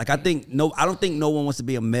job. Like, I don't think no one wants to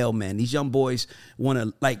be a mailman. These young boys want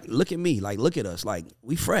to, like, look at me, like, look at us, like,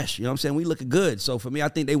 we fresh. You know what I'm saying? We look good. So for me, I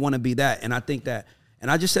think they want to be that, and I think that. And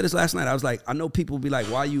I just said this last night. I was like, I know people will be like,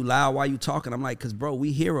 why you loud? Why you talking? I'm like, because, bro,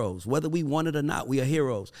 we heroes. Whether we want it or not, we are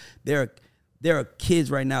heroes. There are kids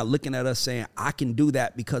right now looking at us saying, I can do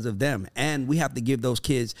that because of them. And we have to give those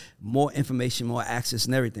kids more information, more access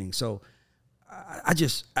and everything. So I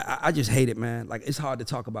just hate it, man. Like, it's hard to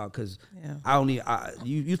talk about because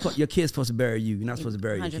your kid's supposed to bury you. You're not supposed to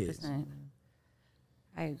bury 100%. Your kids.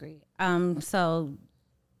 I agree. So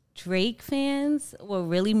Drake fans were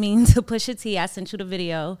really mean to Pusha T. I sent you the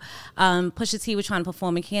video. Pusha T was trying to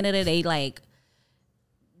perform in Canada. They like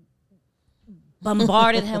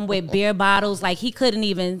bombarded him with beer bottles. Like, he couldn't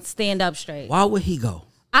even stand up straight. Why would he go?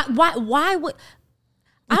 Why would?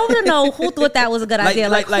 I want to know who thought that was a good idea.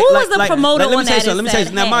 Who was the promoter on that? Let me tell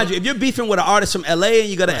you. Now, mind you, if you're beefing with an artist from LA and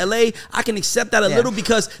you go to LA, I can accept that a little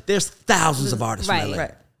because there's thousands of artists from LA.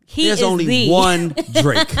 Right. There's only one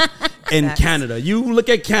Drake in Canada. You look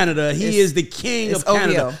at Canada, he is the king of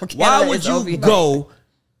Canada. Why would you go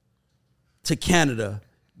to Canada,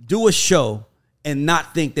 do a show, and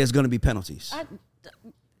not think there's going to be penalties?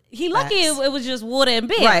 He lucky it was just water and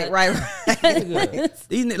beer. Right.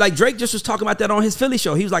 Like, Drake just was talking about that on his Philly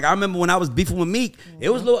show. He was like, I remember when I was beefing with Meek, it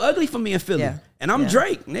was a little ugly for me in Philly. Yeah. And I'm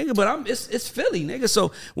Drake, nigga, but it's Philly, nigga.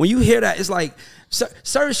 So when you hear that, it's like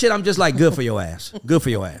certain shit. I'm just like, good for your ass. Good for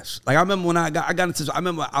your ass. Like, I remember when I got into. I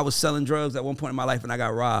remember I was selling drugs at one point in my life and I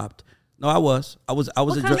got robbed. No, I was. I was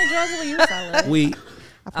what a kind of drugs were you selling? Weed.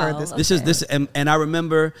 I've heard this. This is and I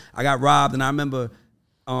remember I got robbed and I remember.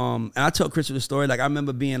 And I told Chris the story. Like, I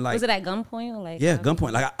remember being like, was it at gunpoint or like? Yeah,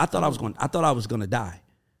 gunpoint. Like, I thought I was gonna die.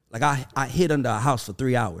 Like, I hid under a house for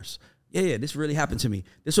 3 hours. Yeah, this really happened to me.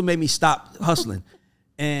 This what made me stop hustling.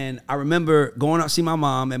 And I remember going out to see my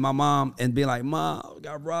mom and being like, Mom, I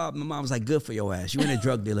got robbed. My mom was like, good for your ass. You ain't a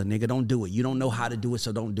drug dealer, nigga. Don't do it. You don't know how to do it,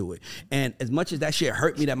 so don't do it. And as much as that shit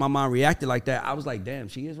hurt me that my mom reacted like that, I was like, damn,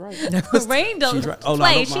 she is right. Rain don't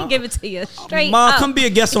play. She give it to you straight Mom, up. come be a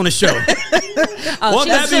guest on the show. She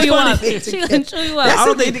gonna chew you up. She gonna chew you up. I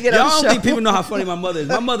don't think people know how funny my mother is.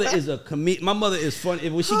 My mother is a comedian. My mother is funny.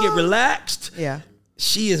 When she get relaxed,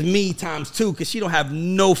 she is me times 2 because she don't have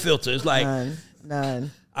no filters. Like, None.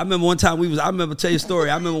 I remember one time tell you a story.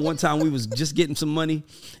 I remember one time we was just getting some money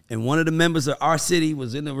and one of the members of our city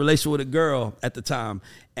was in a relationship with a girl at the time.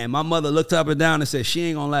 And my mother looked up and down and said, she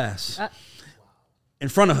ain't gonna last. in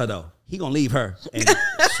front of her though. He gonna leave her, and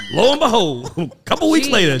lo and behold, a couple weeks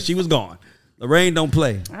later, she was gone. Lorraine don't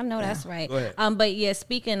play. I know that's right. Go ahead. But yeah,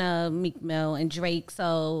 speaking of Meek Mill and Drake,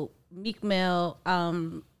 so Meek Mill,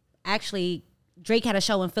 actually, Drake had a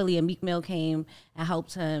show in Philly, and Meek Mill came and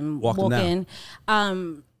helped him walk in.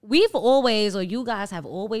 We've always, or you guys have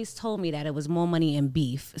always told me that it was more money in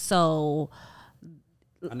beef. So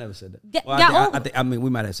I never said that. Yeah, Well, I mean, we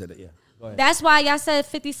might have said it. Yeah. Go ahead. That's why y'all said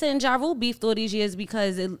 50 Cent and Ja Rule beefed all these years,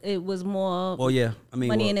 because it was more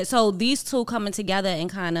money in it. So these two coming together and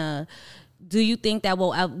kind of, do you think that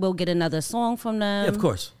we'll get another song from them? Yeah, of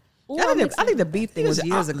course. Ooh, I think the beef thing was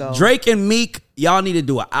years ago. Drake and Meek, y'all need to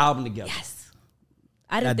do an album together. Yes.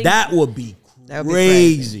 I didn't Now think that would be That would be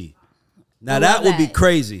crazy. Now that would be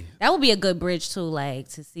crazy. That would be a good bridge too, like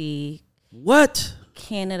to see What?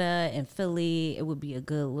 Canada and Philly. It would be a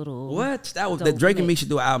good little. What? That dope Drake and Meek mix. should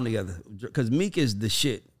do an album together, because Meek is the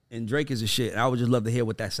shit and Drake is the shit. And I would just love to hear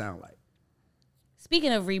what that sound like.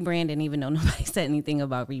 Speaking of rebranding, even though nobody said anything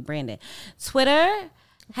about rebranding, Twitter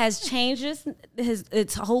has changed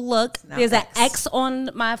its whole look. Now There's X. an X on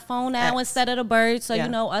my phone now X. instead of the bird. So Yeah. you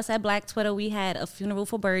know, us at Black Twitter, we had a funeral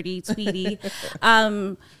for Birdie, Tweety.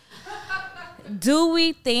 Do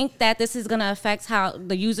we think that this is going to affect how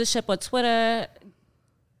the usership of Twitter?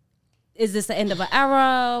 Is this the end of an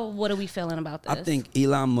era? What are we feeling about this? I think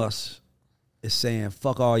Elon Musk is saying,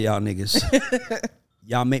 fuck all y'all niggas.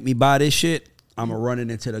 Y'all make me buy this shit. I'm going to run it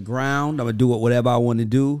into the ground. I'm going to do whatever I want to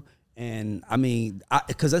do. And I mean,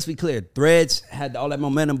 because let's be clear, Threads had all that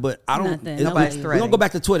momentum, but I don't. Nothing. Nobody's We're threading. going to go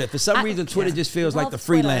back to Twitter. For some reason, Twitter just feels like Love the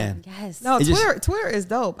free Twitter. land. Yes. No, It just- Twitter is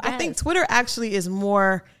dope. I think Yes. Twitter actually is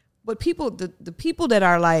more. But the people that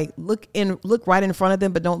are like look right in front of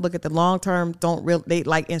them, but don't look at the long term. They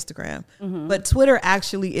like Instagram, but Twitter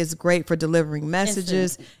actually is great for delivering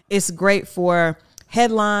messages. It's great for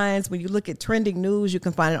headlines. When you look at trending news, you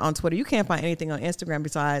can find it on Twitter. You can't find anything on Instagram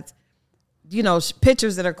besides,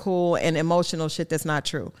 pictures that are cool and emotional shit that's not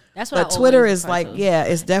true. That's what But I Twitter always is refer like, to.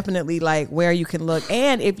 it's definitely like where you can look.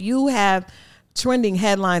 And if you have trending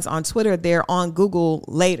headlines on Twitter, they're on Google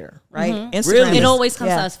later, right? Instagram Really? It is- always comes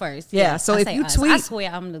yeah. to us first. Yeah. So I if say you us. tweet, I swear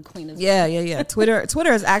I'm the queen of yeah. Twitter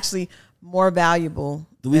is actually more valuable.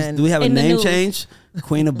 Do we have a In the name news. change?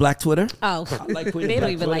 Queen of Black Twitter? Oh, I like Queen of they Black don't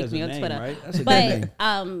even Twitter like as me a on name, Twitter. right? That's a good name.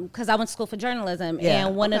 But because I went to school for journalism, Yeah,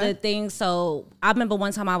 and one of okay. the things, so I remember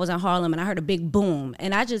one time I was in Harlem and I heard a big boom,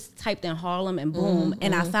 and I just typed in Harlem and boom,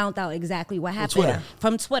 and I found out exactly what happened Twitter.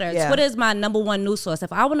 from Twitter. Yeah. Twitter is my number one news source.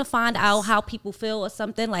 If I want to find out how people feel or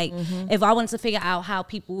something, like if I wanted to figure out how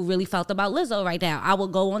people really felt about Lizzo right now, I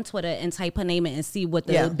would go on Twitter and type her name in and see what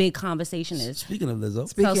the Yeah. big conversation is. Speaking of Lizzo,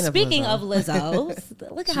 Speaking of Lizzo,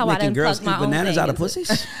 look at how I making done girls plugged my eat own bananas thing out of into-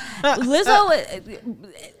 pussies?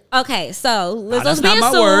 Lizzo. Okay, so Lizzo's That's being not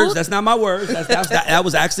my sued. words. That's not my words. That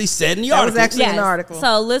was actually said in the That was article. actually an article.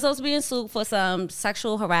 So Lizzo's being sued for some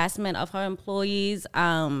sexual harassment of her employees.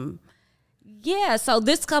 Yeah, so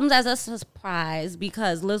this comes as a surprise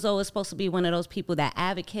because Lizzo is supposed to be one of those people that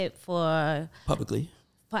advocate for Publicly.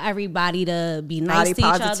 everybody to be nice Body to each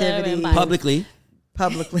other. positivity. And body- Publicly.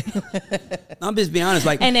 I'm just being honest.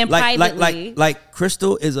 Like, And then privately. like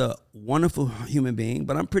Crystal is a wonderful human being,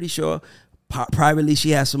 but I'm pretty sure privately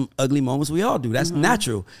she has some ugly moments. We all do. That's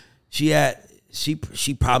natural. She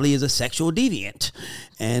probably is a sexual deviant,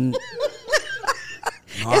 and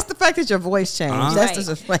It's the fact that your voice changed. That's Right.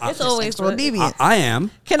 just like It's always sexual the- deviance. I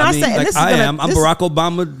am. Can I say- and like, this is I gonna- am. I'm this- Barack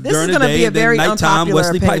Obama This during is the going to day. be a Then very nighttime, unpopular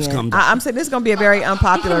Wesley opinion. Pipes comes. I'm saying this is going to be a very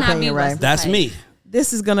unpopular cannot be opinion, right? Wesley That's Pipes. me.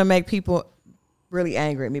 This is going to make people really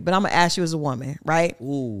angry at me, but I'm going to ask you as a woman, right?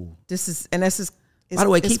 Ooh. This is. By the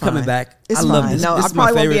way, it's keep coming fine. back. It's I love fine. this. No, This I is my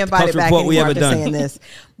probably won't be favorite invited culture back report we anymore ever after done. saying this.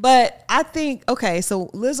 But I think, okay, so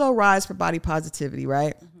Lizzo rides for body positivity,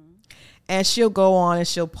 right? And she'll go on and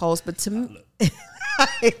she'll post, but to me, I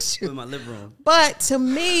hate you. In my living room. But to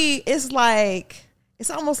me, it's like, it's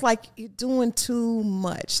almost like you're doing too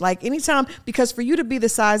much. Like anytime, because for you to be the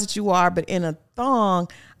size that you are, but in a thong,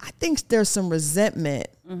 I think there's some resentment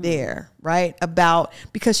there, right?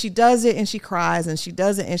 Because she does it and she cries and she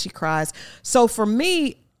does it and she cries. So for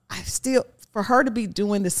me, for her to be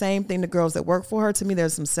doing the same thing to girls that work for her, to me,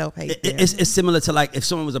 there's some self-hate there. It's similar to like if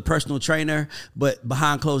someone was a personal trainer, but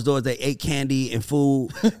behind closed doors they ate candy and food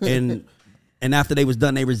and after they was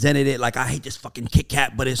done, they resented it. Like, I hate this fucking Kit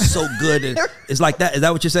Kat, but it's so good. And it's like that. Is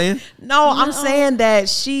that what you're saying? No, I'm saying that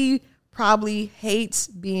she probably hates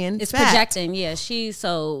being It's fat. projecting, yeah. She's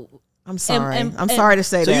so, I'm sorry. and- I'm sorry to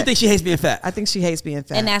say So that. you think she hates being fat? I think she hates being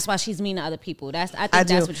fat. and that's why she's mean to other people. I think I that's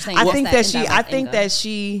do. what you're saying. I What's think that that she. I indirect think anger? that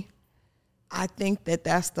she. I think that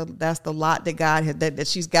that's the lot that God had, that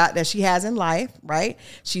she's got, that she has in life. Right?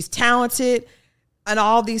 She's talented. and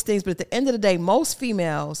all these things. But at the end of the day, most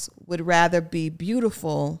females would rather be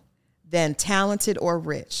beautiful than talented or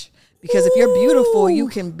rich. Because if you're beautiful, you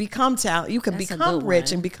can become talent. You can become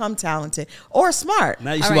rich and become talented or smart.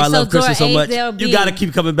 Now you see why I love Kristen so much. You got to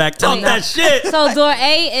keep coming back. Talk that shit. So door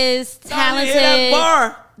A is talented.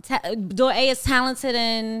 That Door A is talented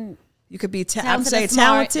and you could be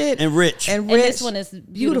talented and rich. And this one is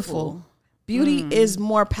beautiful. Beauty is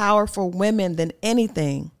more powerful for women than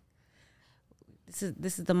anything.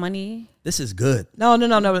 This is the money. This is good. No.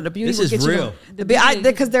 The beauty. This is real.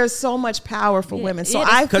 Because there's so much power for women. So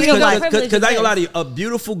I feel like because I ain't gonna lie to you, a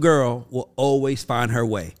beautiful girl will always find her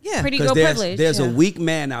way. Yeah, pretty girl privilege. There's a weak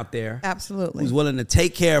man out there, absolutely, who's willing to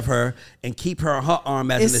take care of her and keep her on her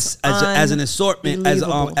arm as an assortment,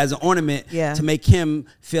 as an ornament, to make him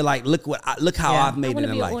feel like look how I've made it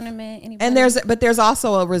in life. And there's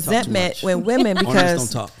also a resentment when women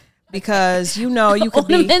because don't talk. Because you could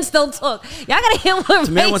be ornaments don't talk. Y'all gotta hear what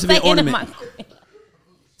Tamira wants to be an ornament.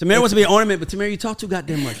 Tamira wants to be an ornament, but Tamira, you talk too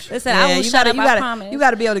goddamn much. Listen, I will shut up. I promise. You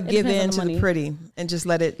got to be able to give in to the pretty and just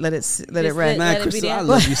let it rest. Man, Crystal, I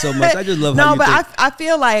love you so much. I just love how you think. I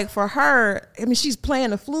feel like for her, I mean, she's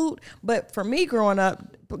playing the flute, but for me growing up,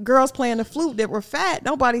 girls playing the flute that were fat,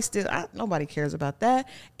 nobody cares about that.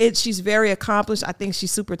 She's very accomplished. I think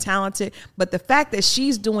she's super talented, but the fact that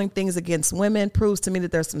she's doing things against women proves to me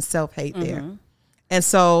that there's some self-hate there. And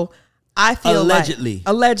so I feel allegedly,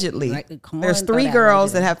 there's 3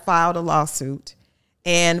 girls that have filed a lawsuit.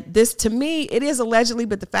 And this, to me, it is allegedly,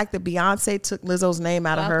 but the fact that Beyonce took Lizzo's name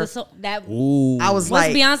out of her, I was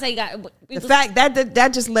like, Beyonce got the fact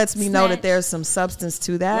that just lets me know that there's some substance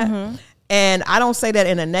to that. And I don't say that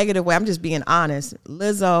in a negative way. I'm just being honest.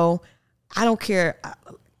 Lizzo, I don't care.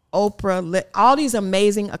 Oprah, all these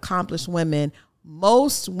amazing, accomplished women,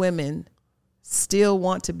 most women still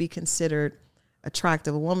want to be considered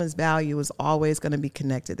attractive. A woman's value is always going to be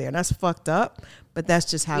connected there. And that's fucked up, but that's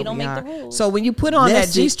just how we are. So when you put on that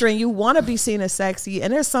G-string, you want to be seen as sexy.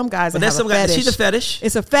 And there's some guys that have a fetish. She's a fetish.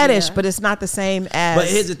 It's a fetish, but it's not the same as... But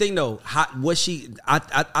here's the thing, though.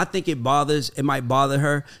 I think it might bother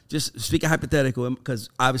her. Just speaking hypothetical, because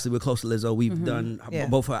obviously we're close to Lizzo. We've done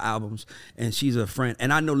both her albums, and she's a friend.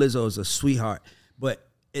 And I know Lizzo is a sweetheart, but...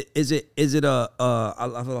 Is it I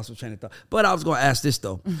lost my train of thought. But I was going to ask this,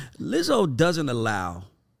 though. Lizzo doesn't allow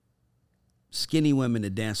skinny women to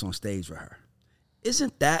dance on stage with her.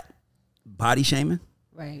 Isn't that body shaming?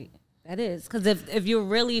 Right. That is. Because if you're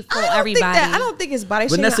really for everybody. I don't think it's body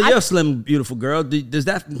shaming. Vanessa, you're a slim, beautiful girl. Does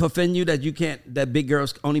that offend you that you can't, that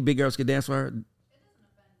only big girls can dance with her? It doesn't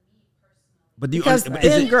offend me personally. But because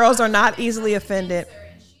thin girls are not easily offended.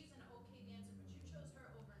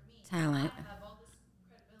 Talent.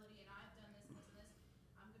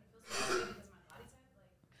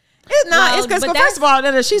 It's not. It's because first of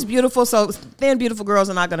all, she's beautiful, so thin, beautiful girls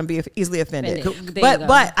are not going to be easily offended.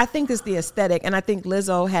 But I think it's the aesthetic, and I think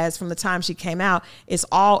Lizzo has, from the time she came out,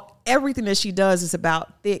 everything that she does is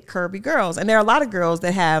about thick, curvy girls, and there are a lot of girls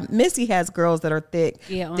that have. Missy has girls that are thick,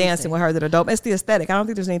 dancing with her that are dope. It's the aesthetic. I don't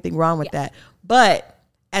think there's anything wrong with that. But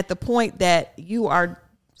at the point that you are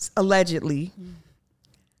allegedly.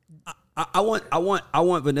 I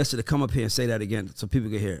want Vanessa to come up here and say that again so people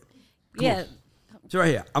can hear it. Come on. She's right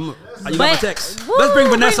here. You got my text. Let's bring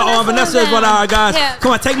Vanessa on. Vanessa is one of our guys. Yeah.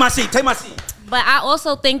 Come on, take my seat. But I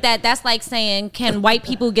also think that that's like saying, can white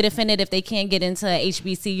people get offended if they can't get into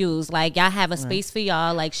HBCUs? Like, y'all have a space for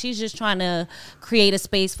y'all. Like, she's just trying to create a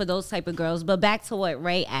space for those type of girls. But back to what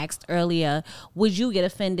Ray asked earlier, would you get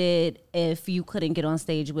offended if you couldn't get on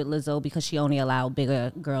stage with Lizzo because she only allowed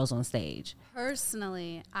bigger girls on stage?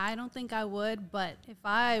 Personally, I don't think I would. But if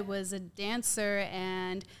I was a dancer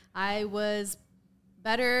and I was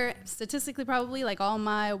better statistically, probably, like all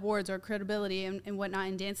my awards or credibility and whatnot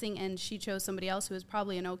in dancing, and she chose somebody else who was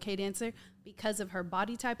probably an okay dancer because of her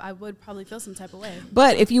body type, I would probably feel some type of way.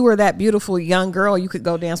 But if you were that beautiful young girl, you could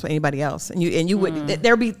go dance with anybody else, and you would.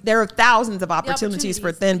 There are thousands of opportunities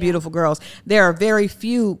for thin, beautiful girls. There are very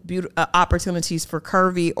few opportunities for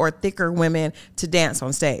curvy or thicker women to dance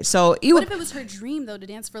on stage. So what if it was her dream though to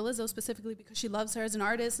dance for Lizzo specifically because she loves her as an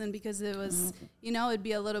artist and because it was it'd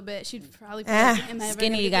be a little bit. She'd probably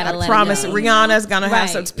skinny. You gotta let promise. Rihanna's gonna have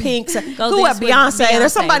some pinks. Who at Beyonce?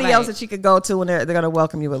 There's somebody else that you could go to, and they're gonna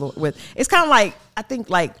welcome you with. It's kind of like, I think,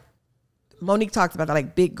 like Monique talked about that,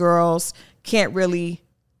 like big girls can't really,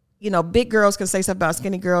 big girls can say something about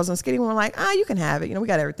skinny girls, and skinny women are like, you can have it. We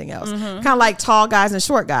got everything else. Kind of like tall guys and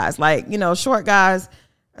short guys. Like, short guys,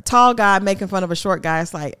 a tall guy making fun of a short guy,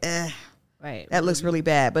 it's like, right, that looks really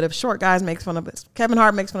bad. But if short guys make fun of it, Kevin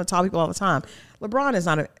Hart makes fun of tall people all the time. LeBron is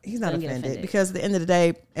not offended because at the end of the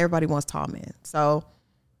day, everybody wants tall men. So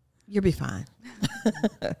You'll be fine.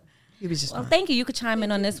 You'll be just fine. Thank you. You could chime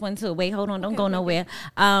in on this one too. Wait, hold on. Don't go nowhere.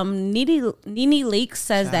 Nene Leakes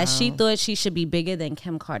says that she thought she should be bigger than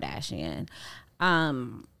Kim Kardashian.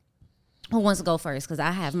 Who wants to go first? Because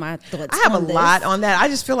I have my thoughts. I have on a lot on that. I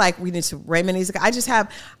just feel like we need to. Raymond needs to.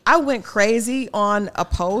 I went crazy on a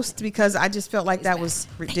post because I just felt like that was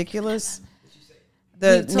ridiculous.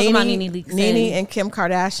 The Nene and Kim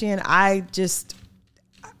Kardashian.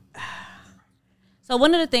 So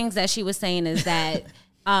one of the things that she was saying is that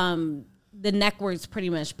the networks pretty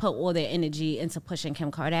much put all their energy into pushing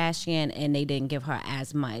Kim Kardashian, and they didn't give her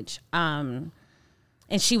as much. And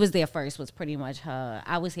she was there first was pretty much her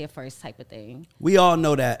I was here first type of thing. We all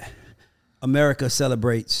know that America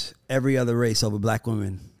celebrates every other race over black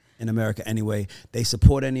women in America anyway. They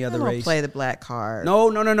support any other race. Play the black card. No.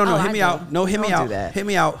 Hear me out. Hear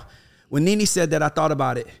me out. When Nene said that, I thought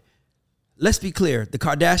about it. Let's be clear. The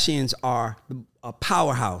Kardashians are a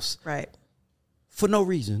powerhouse. Right. For no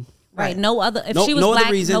reason. Right. No other. If she was black,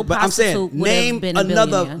 other reason, no but I'm saying, prostitute would have been a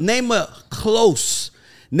billionaire.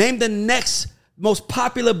 Name the next most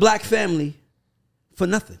popular black family for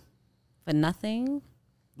nothing. For nothing?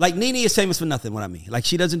 Like Nene is famous for nothing. What I mean, like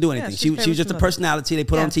she doesn't do anything. She was just a personality they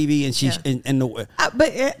put on TV, and she's name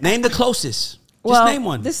the closest. Just name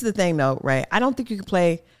one. This is the thing, though, right? I don't think you can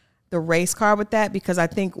play the race card with that because I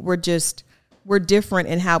think we're different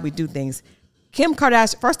in how we do things. Kim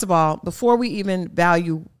Kardashian, first of all, before we even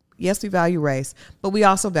value, yes, we value race, but we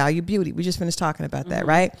also value beauty. We just finished talking about that,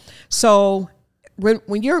 right? So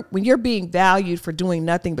when you're being valued for doing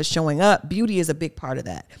nothing but showing up, beauty is a big part of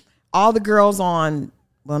that. All the girls on,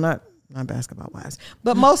 well, not Basketball Wives,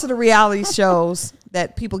 but most of the reality shows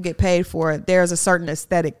that people get paid for, there's a certain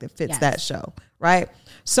aesthetic that fits that show, right?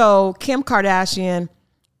 So Kim Kardashian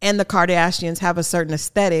and the Kardashians have a certain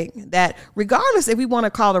aesthetic that, regardless if we want to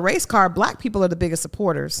call the race card, black people are the biggest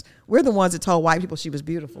supporters. We're the ones that told white people she was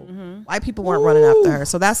beautiful. White people weren't running after her.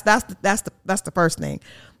 So that's the first thing.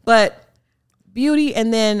 But beauty,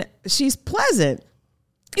 and then she's pleasant.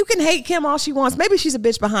 You can hate Kim all she wants. Maybe she's a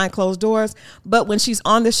bitch behind closed doors, but when she's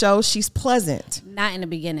on the show, she's pleasant. Not in the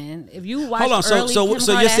beginning. If you watch, hold on. So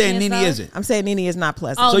you're saying Nene isn't? I'm saying Nene is not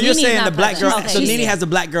pleasant. So you're Nene's saying the black girl? pleasant. So Okay. Nene has a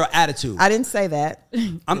black girl attitude. I didn't say that.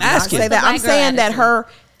 I'm asking. I say that. I'm Black girl saying that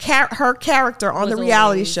attitude. her character on the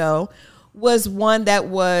reality show was one that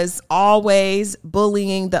was always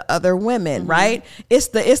bullying the other women. Right? It's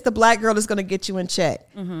the black girl that's going to get you in check.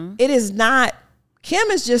 It is not.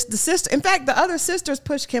 Kim is just the sister. In fact, the other sisters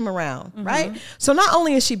push Kim around, right? So not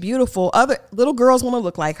only is she beautiful, other little girls want to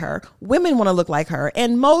look like her. Women want to look like her.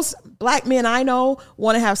 And most black men I know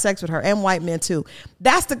want to have sex with her, and white men too.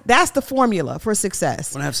 That's the formula for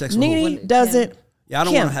success. Want to have sex with Nene who? doesn't. Yeah, I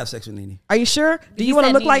don't Kim. want to have sex with Nene. Are you sure? Do He you want to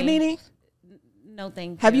said look like Nene. Nene? No,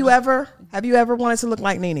 thank you. Have you ever wanted to look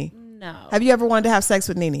like Nene? No. Have you ever wanted to have sex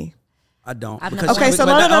with Nene? I don't. I've Because never- Okay, so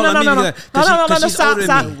no. She's older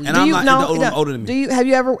than me, and I'm not into older than me. Have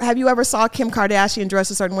you ever saw Kim Kardashian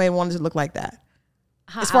dress a certain way and wanted to look like that?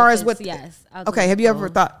 Her As far as outfits, what? yes. Okay, have you ever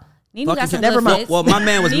thought? Nene got some never good mind. fits. Well, my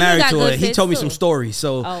man was Nene married got to her. good He fits, told me too. some stories.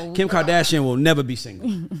 So Kim Kardashian will never be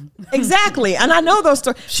single. Exactly, and I know those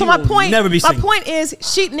stories. So She my will point, never be my single. point is,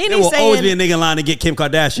 There Nene's will always be a saying, nigga in line to get Kim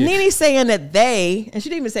Kardashian. Nene's saying that they, and she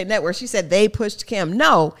didn't even say network. She said they pushed Kim.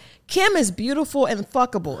 No, Kim is beautiful and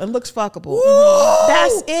fuckable and looks fuckable.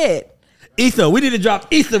 That's it. Ether, we need to drop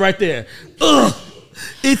Ether right there. Ugh.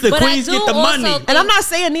 Ether, But I queens do get the also money. And I'm not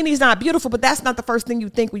saying Nene's not beautiful, but that's not the first thing you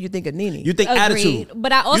think when you think of Nene. You think Agreed. attitude.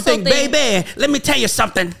 But I also you think, think- baby, let me tell you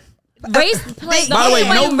something. Race play, By the way,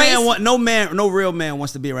 race, no real man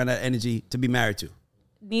wants to be around that energy to be married to.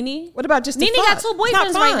 Nene. What about just the Nene fuck? got two It's not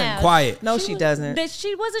boyfriends right fun. now. Quiet. No, she doesn't.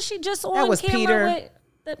 She just on That was camera Peter.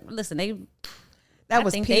 with. Listen, they. That I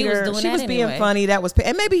was think they was Peter. doing she that was being anyway. funny. That was,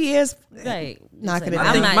 and maybe he is Right. knocking Listen, it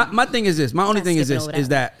I'm down. not- My thing is this. My only not thing is skipping this.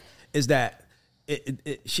 over Is that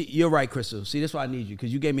you're right, Crystal. See, that's why I need you,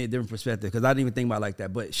 because you gave me a different perspective, because I didn't even think about it like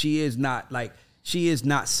that. But she is not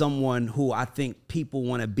someone who I think people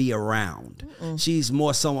want to be around. She's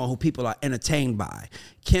more someone who people are entertained by.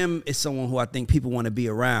 Kim is someone who I think people want to be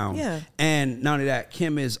around. Yeah. And not only that,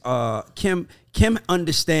 Kim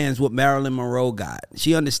understands what Marilyn Monroe got.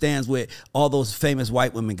 She understands what all those famous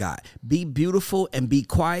white women got. Be beautiful and be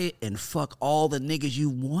quiet and fuck all the niggas you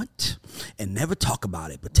want and never talk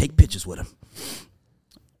about it, but take pictures with them.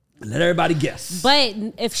 Let everybody guess. But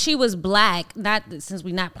if she was black, not since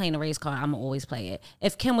we're not playing a race card, I'm gonna always play it.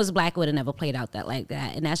 If Kim was black, would have never played out that like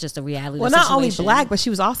that, and that's just a reality. Well, of the not only situation. black, but she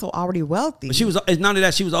was also already wealthy. But she was. It's not only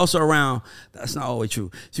that, she was also around. That's not always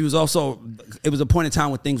true. She was also. It was a point in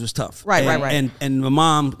time when things was tough. Right. And my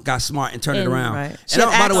mom got smart and turned it around. Right. And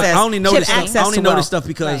by the way, I only know this stuff. I only know this stuff Right.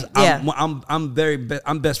 because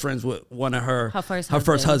I'm best friends with one of her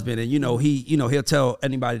first husband, and he'll tell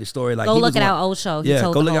anybody the story. Like, go look at our old show. Yeah,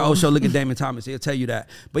 go look at our old show. Look at Damon Thomas. He'll tell you that.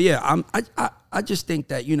 But yeah, I just think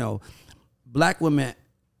that black women.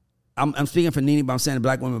 I'm speaking for Nene, but I'm saying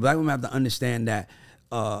black women have to understand that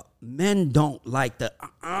men don't like the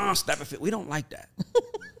step of it. We don't like that.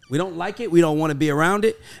 We don't like it. We don't want to be around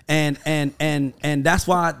it, and that's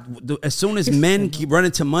why as soon as men keep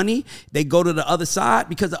running to money, they go to the other side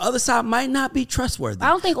because the other side might not be trustworthy. I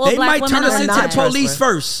don't think all black women turn us are into not the police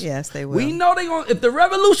first. Yes, they will. We know they going. If the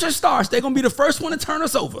revolution starts, they're gonna be the first one to turn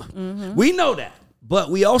us over. Mm-hmm. We know that, but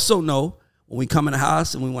we also know when we come in the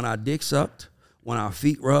house and we want our dick sucked, want our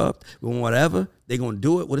feet rubbed, we want whatever, they're gonna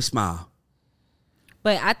do it with a smile.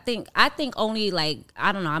 But I think only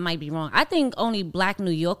I don't know, I might be wrong. I think only black New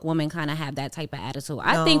York women kind of have that type of attitude.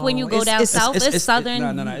 I think when you go down south, it's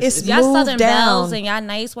southern. It's y'all moved southern down. belles and y'all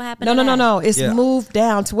nice. What happened? No. It's moved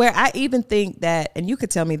down to where I even think that, and you could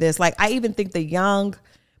tell me this. Like, I even think the young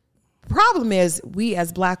problem is we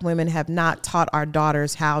as black women have not taught our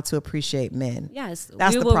daughters how to appreciate men. Yes,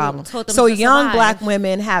 that's the problem. So young black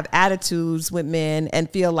women have attitudes with men and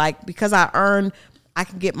feel like because I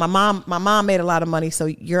can get my mom made a lot of money, so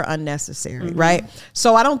you're unnecessary, right?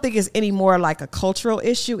 So I don't think it's any more like a cultural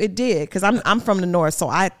issue. It did, because I'm from the North, so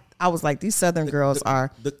I was like, these Southern girls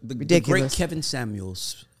are ridiculous. The great Kevin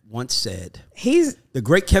Samuels once said,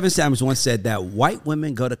 that white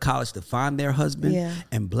women go to college to find their husband,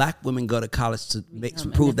 and black women go to college to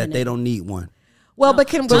prove that they don't need one. Well,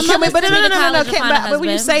 but when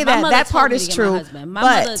you say that part is true. My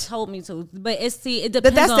mother told me to, but it depends.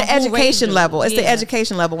 But that's on the education level. It's the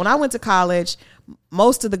education level. When I went to college,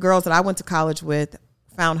 most of the girls that I went to college with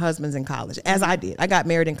found husbands in college, as I did. I got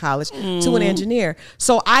married in college to an engineer.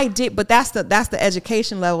 So I did, but that's the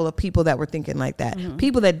education level of people that were thinking like that.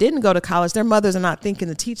 People that didn't go to college, their mothers are not thinking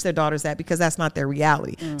to teach their daughters that because that's not their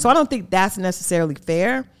reality. So I don't think that's necessarily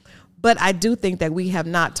fair. But I do think that we have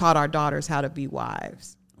not taught our daughters how to be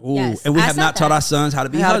wives. Ooh, yes, and we have not taught our sons how to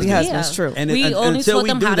be husbands. Yeah. True. And we only taught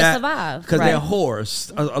them how to survive. Because they're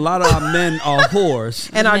whores. A lot of our men are whores.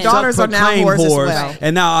 And our daughters are now whores as well.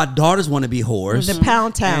 And now our daughters want to be whores. The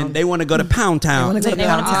Pound Town. And they want to go to Pound Town. They want to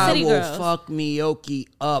be city girls. I will fuck Miyoki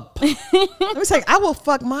up. Let me say, I will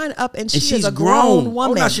fuck mine up, and she's a grown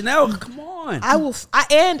woman. Oh, now Chanel, come on.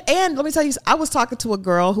 And let me tell you, I was talking to a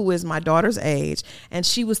girl who is my daughter's age, and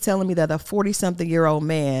she was telling me that a 40-something-year-old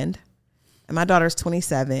man, and my daughter's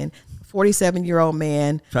 27, 47-year-old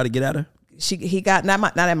man try to get at her. He got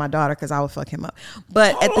not at my daughter because I would fuck him up,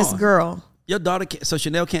 but at this girl. Your daughter so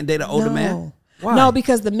Chanel can't date an older man. Why? No,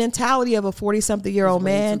 because the mentality of a 40-something-year-old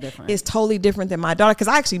man is totally different than my daughter. Because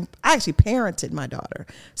I actually parented my daughter,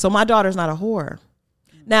 so my daughter's not a whore.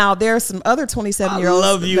 Now there are some other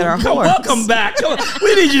 27-year-olds that are whores. Welcome back.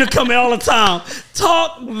 We need you to come in all the time.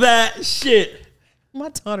 Talk that shit. My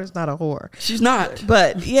daughter's not a whore. She's not.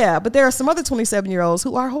 But there are some other 27-year-olds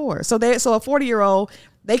who are whores. So a 40-year-old,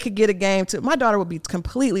 they could get a game to. My daughter would be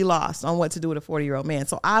completely lost on what to do with a 40-year-old man.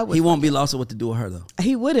 So I would. He won't be lost on what to do with her though.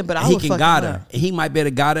 He wouldn't, but I would fuck him up. He can guide her. He might be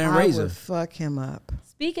able to guide her and raise her. I would fuck him up.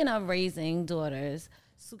 Speaking of raising daughters,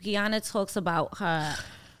 Sukihana talks about her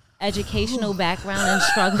educational background and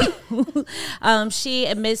struggle. She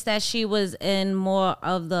admits that she was in more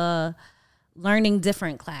of the learning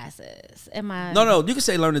different classes. Am I? No. You can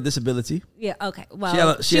say learning disability. Yeah. Okay.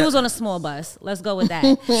 Well, she was on a small bus. Let's go with that.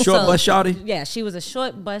 Short bus shawty. Yeah, she was a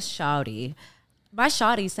short bus shawty. My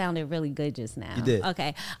shawty sounded really good just now. You did.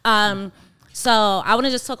 Okay. So I want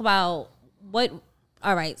to just talk about what.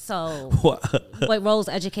 All right. So what roles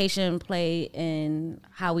education play in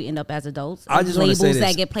how we end up as adults? I just want to say this. Labels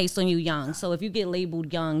that get placed on you young. So if you get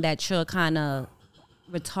labeled young, that you're kind of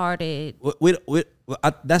retarded.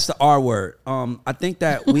 That's the R word. I think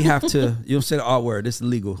that we have to. You don't say the R word. It's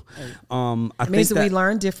illegal. It means that we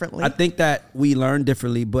learn differently. I think that we learn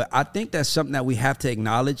differently, but I think that's something that we have to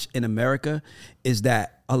acknowledge in America is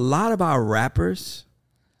that a lot of our rappers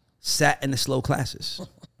sat in the slow classes.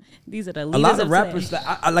 These are the a lot of rappers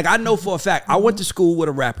that I know for a fact. I went to school with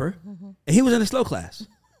a rapper, and he was in the slow class,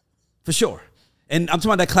 for sure. And I'm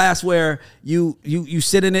talking about that class where you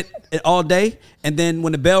sit in it all day, and then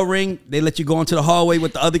when the bell ring, they let you go into the hallway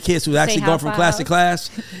with the other kids who actually going from class to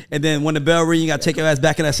class. And then when the bell ring, you got to take your ass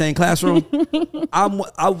back in that same classroom. I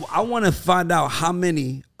want to find out how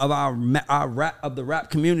many of the rap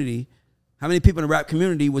community, how many people in the rap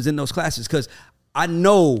community was in those classes, because I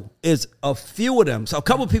know is a few of them. So a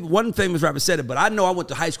couple of people, one famous rapper said it, but I know I went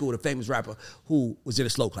to high school with a famous rapper who was in the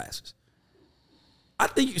slow classes. I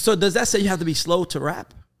think so. Does that say you have to be slow to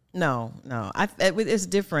rap? No. It's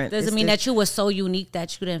different. Doesn't mean that you were so unique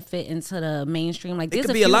that you didn't fit into the mainstream. Like, it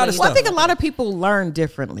could be a lot of stuff. Well, I think a lot of people learn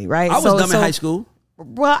differently, right? I was dumb in high school.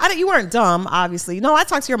 Well, you weren't dumb, obviously. No, I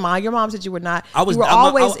talked to your mom. Your mom said you were not. I was. You were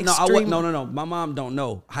always extreme. No. My mom don't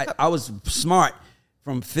know. I was smart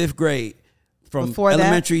from 5th grade, from Before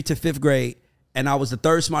elementary to 5th grade, and I was the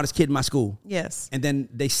third smartest kid in my school. Yes. And then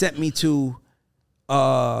they sent me to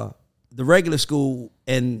the regular school,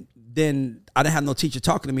 and then I didn't have no teacher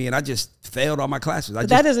talking to me, and I just failed all my classes. That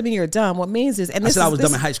doesn't mean you're dumb. What means is, and I said I was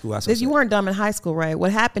dumb in high school. You weren't dumb in high school, right?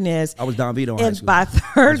 What happened is I was Don Vito in high school. By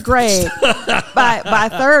third grade, by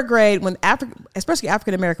third grade, when especially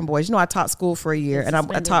African American boys, I taught school for a year, and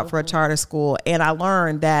I taught for a charter school, and I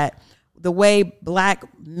learned that the way black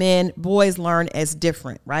boys learn is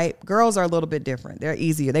different, right? Girls are a little bit different. They're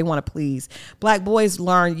easier. They want to please. Black boys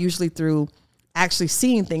learn usually through actually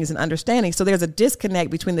seeing things and understanding. So there's a disconnect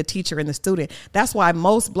between the teacher and the student. That's why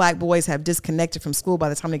most black boys have disconnected from school by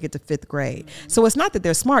the time they get to 5th grade. So it's not that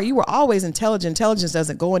they're smart. You were always intelligent. Intelligence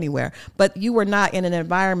doesn't go anywhere, but you were not in an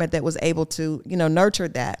environment that was able to, nurture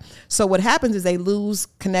that. So what happens is they lose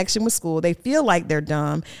connection with school. They feel like they're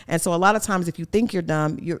dumb. And so a lot of times if you think you're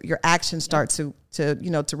dumb, your actions start to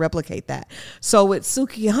replicate that. So with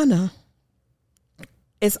Sukihana,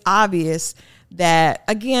 it's obvious that,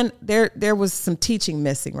 again, there was some teaching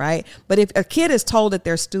missing, right? But if a kid is told that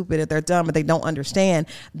they're stupid, if they're dumb, if they don't understand,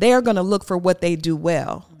 they're going to look for what they do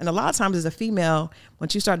well. And a lot of times as a female,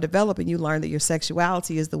 once you start developing, you learn that your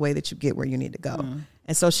sexuality is the way that you get where you need to go. Mm-hmm.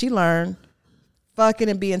 And so she learned fucking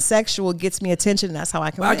and being sexual gets me attention, and that's how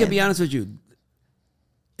I can win. I can be honest with you.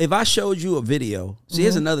 If I showed you a video,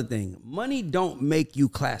 here's another thing. Money don't make you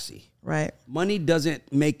classy. Right. Money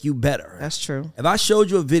doesn't make you better. That's true. If I showed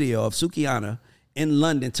you a video of Sukihana in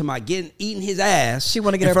London to my eating his ass, she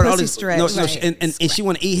want to get her pussy stretched. And she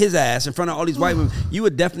want to eat his ass in front of all these white women, you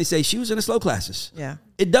would definitely say she was in the slow classes. Yeah.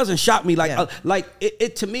 It doesn't shock me.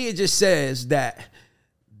 It to me, it just says that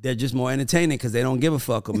they're just more entertaining because they don't give a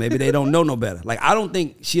fuck, or maybe they don't know no better. Like, I don't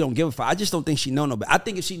think she don't give a fuck. I just don't think she know no better. I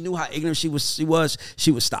think if she knew how ignorant she was, she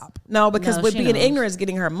would stop. No, because with being ignorant is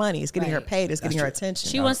getting her money, it's getting her paid, it's getting her attention.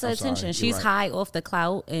 She wants the attention. She's high off the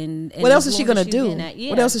clout, and what else is she gonna do?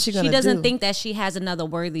 What else is she gonna do? She doesn't think that she has another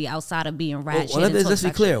worthy outside of being ratchet. Well, let's be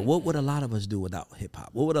clear. What would a lot of us do without hip hop?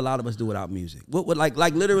 What would a lot of us do without music? What would like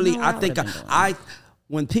literally? I think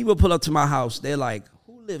when people pull up to my house, they're like,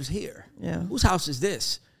 "Who lives here? Yeah, whose house is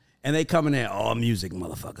this?" And they come in there, all music,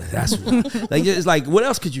 motherfucker. That's what, like, it's like, what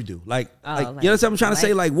else could you do? Like you know what I'm trying to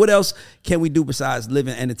say? Like, what else can we do besides live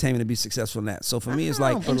in entertainment and be successful in that? So for me, it's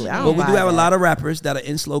like, but we do have a lot of rappers that are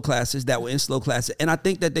in slow classes, that were in slow classes, and I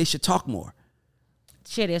think that they should talk more.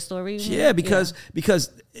 Share their stories. Yeah, because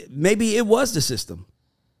maybe it was the system.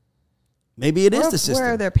 Maybe it is the system.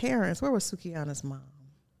 Where are their parents? Where was Sukihana's mom?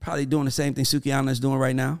 Probably doing the same thing Sukihana is doing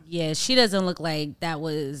right now. Yeah, she doesn't look like that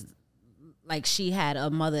was... Like she had a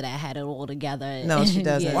mother that had it all together. No, she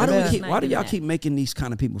doesn't. Yeah. Why do y'all keep making these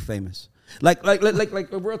kind of people famous? Like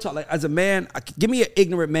real talk. Like, as a man, give me an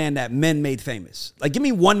ignorant man that men made famous. Like, give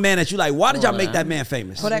me one man that you like. Why did y'all make that man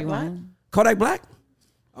famous? Kodak Black. Kodak Black.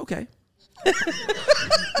 Okay.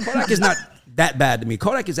 Kodak is not that bad to me.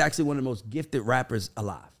 Kodak is actually one of the most gifted rappers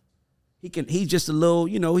alive. He's just a little,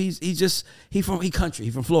 he country.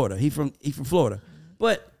 He from Florida. He from Florida.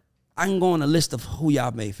 But I can go on a list of who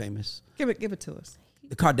y'all made famous. Give it to us.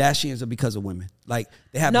 The Kardashians are because of women. Like,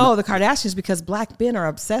 they have the Kardashians because black men are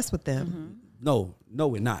obsessed with them. Mm-hmm. No,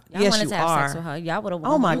 we're not. Y'all yes, wanted you to have are. sex with her. Y'all would have.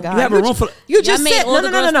 Oh my God! You have a room full. You just said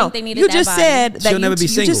no. You just said that she'll never be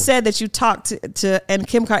single. You just said that you talked to and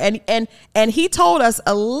Kim Kardashian and he told us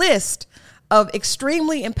a list of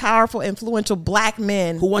extremely and powerful, influential black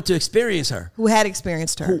men who want to experience her, who had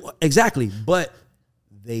experienced her. Exactly, but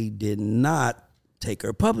they did not take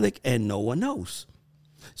her public, and no one knows.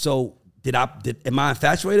 So am I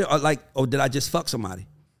infatuated, or did I just fuck somebody?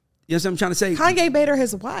 You know what I'm trying to say? Kanye made her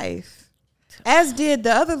his wife, as did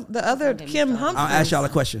the other Kim Humphries. I'll ask y'all a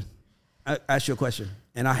question. I'll ask you a question,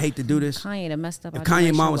 and I hate to do this. Kanye done messed up. If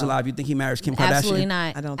Kanye's mom was alive, you think he marries Kim Kardashian? Absolutely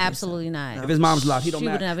not. I don't. Absolutely not. If his mom's alive, he don't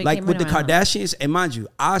marry. Like with the Kardashians, and mind you,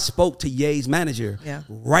 I spoke to Ye's manager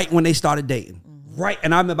right when they started dating. Right.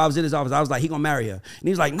 And I remember I was in his office. I was like, he gonna marry her. And he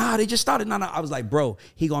was like, nah, they just started. No. I was like, bro,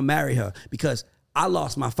 he gonna marry her because I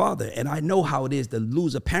lost my father, and I know how it is to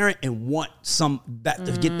lose a parent and want to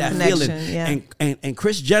get that feeling. Yeah. And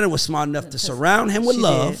Kris Jenner was smart enough to surround him with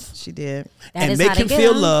love. She did. And make him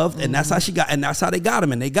feel loved, and that's how that's how they got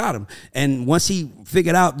him, and they got him. And once he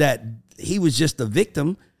figured out that he was just a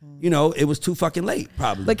victim, it was too fucking late,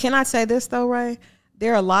 probably. But can I say this though, Ray?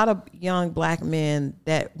 There are a lot of young black men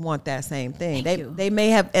that want that same thing. They may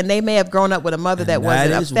have grown up with a mother that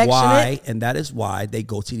wasn't affectionate. And that is why they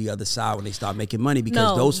go to the other side when they start making money,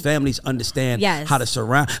 because those families understand how to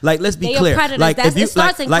surround. Like, let's be clear. Like, if you, it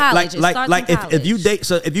starts in college.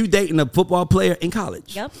 If you dating a football player in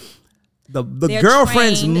college. Yep. The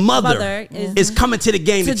girlfriend's mother is coming to the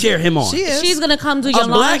game to cheer him on. She's gonna come do your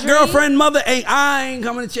laundry. Black girlfriend mother I ain't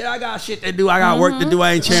coming to cheer. I got shit to do. I got work to do.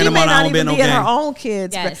 I ain't cheering him on. I don't be in no game. Her own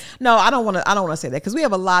kids. Yes. No, I don't want to say that because we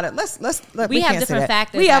have a lot of we have different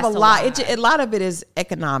factors. We have a lot. A lot of it is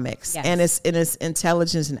economics and it's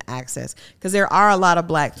intelligence and access, because there are a lot of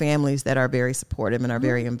black families that are very supportive and are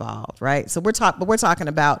very involved. Right. So we're talking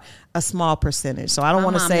about a small percentage. So I don't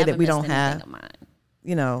want to say that we don't have.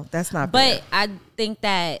 That's not fair. But I think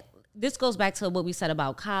that this goes back to what we said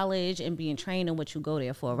about college and being trained and what you go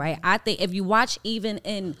there for, right? I think if you watch even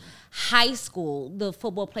in high school, the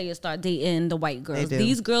football players start dating the white girls.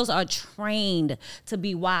 These girls are trained to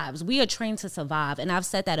be wives. We are trained to survive. And I've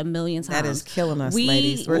said that a million times. That is killing us,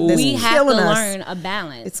 ladies. We have to learn a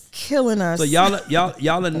balance. It's killing us. So y'all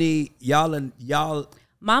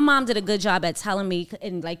my mom did a good job at telling me,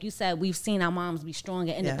 and like you said, we've seen our moms be strong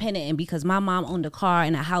and independent. And because my mom owned a car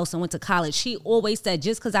and a house and went to college, she always said,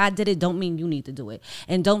 just because I did it don't mean you need to do it.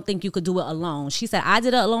 And don't think you could do it alone. She said, I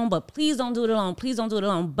did it alone, but please don't do it alone. Please don't do it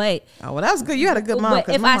alone. But that was good. You had a good mom.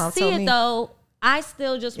 But if I see it though, I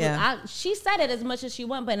still just she said it as much as she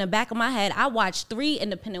went, but in the back of my head, I watched 3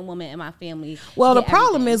 independent women in my family. Well, the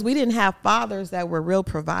problem is we didn't have fathers that were real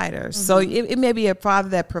providers. So it may be a father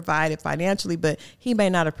that provided financially, but he may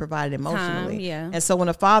not have provided emotionally. And so when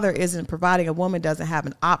a father isn't providing, a woman doesn't have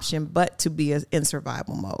an option but to be in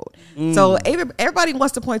survival mode. So everybody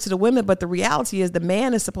wants to point to the women, but the reality is the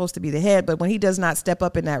man is supposed to be the head. But when he does not step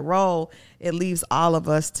up in that role, it leaves all of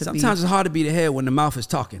us to Sometimes it's hard to be the head when the mouth is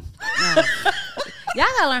talking. Y'all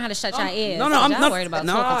gotta learn how to shut your ears. I'm not worried about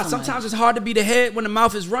talking so sometimes it's hard to be the head when the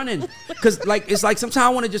mouth is running, because it's like sometimes I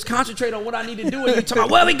want to just concentrate on what I need to do, and you talking about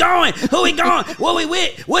where we going, who we going, what we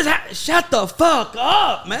with, what's happening. Shut the fuck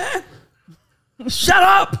up, man. Shut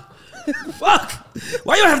up. Fuck.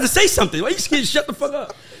 Why you have to say something? Why you scared to shut the fuck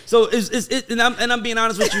up? So I'm being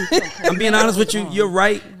honest with you. You're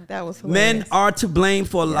right. That was hilarious. Men are to blame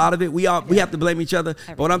for a lot of it. We have to blame each other.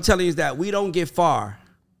 But what I'm telling you is that we don't get far.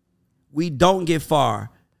 We don't get far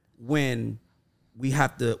when we're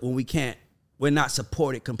not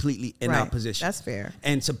supported completely in our position. That's fair.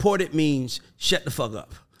 And supported means shut the fuck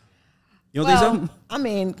up. You don't think so? I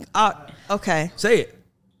mean, okay. Say it.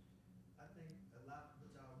 I think a lot of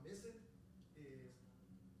what y'all missing is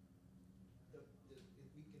if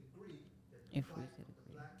we can agree that the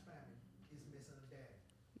black family is missing a dad.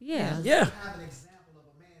 Yeah. Yeah. Have an example of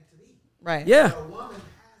a man to be. Right. Yeah. A woman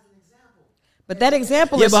has an example. But that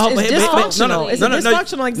example is dysfunctional. It's a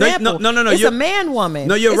dysfunctional example. No. It's a man-woman.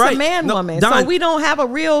 No, you're right. It's a man-woman. Don, so we don't have a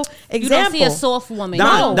real example. You don't see a soft woman.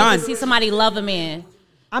 Don, You see somebody love a man.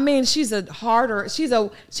 I mean, she's a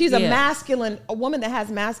masculine, a woman that has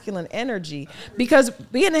masculine energy, because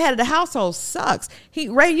being the head of the household sucks.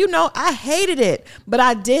 Ray, I hated it, but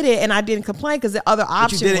I did it and I didn't complain because the other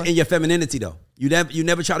option. But you did it in your femininity though. You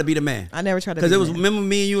never try to be the man. I never tried to be the man. Because remember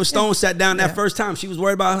me and you and Stone sat down that first time. She was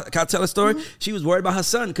worried about, can I tell a story? Mm-hmm. She was worried about her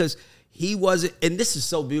son because he wasn't, and this is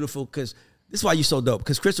so beautiful because this is why you're so dope.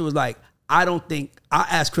 Because Crystal was like, I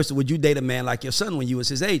asked Crystal, would you date a man like your son when you was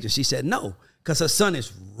his age? And she said no. Because her son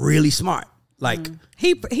is really smart. Like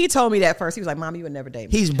he told me that first. He was like, "Mom, you would never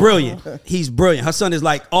date me." He's brilliant. He's brilliant. Her son is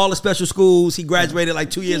like all the special schools. He graduated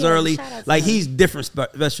like 2 years early. Like he's different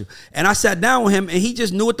special. And I sat down with him and he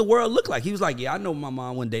just knew what the world looked like. He was like, "Yeah, I know my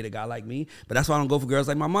mom wouldn't date a guy like me, but that's why I don't go for girls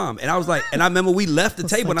like my mom." And I was like, and I remember we left the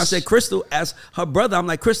table and I said, "Crystal, as her brother, I'm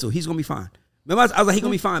like, Crystal, he's gonna be fine." Remember, I was like, he's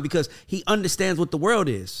gonna be fine because he understands what the world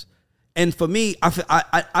is. And for me, I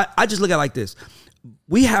just look at it like this: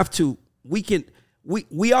 we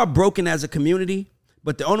are broken as a community,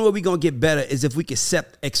 but the only way we're going to get better is if we can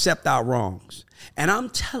accept our wrongs. And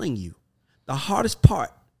I'm telling you, the hardest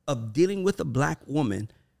part of dealing with a black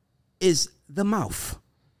woman is the mouth,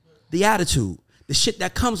 the attitude, the shit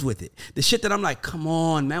that comes with it, the shit that I'm like, come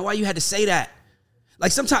on, man, why you had to say that?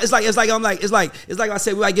 Like sometimes it's like I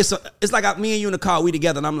say, it's like me and you in the car, we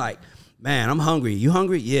together, and I'm like, Man, I'm hungry. You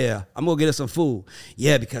hungry? Yeah. I'm gonna get us some food.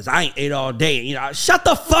 Yeah, because I ain't ate all day. You know, shut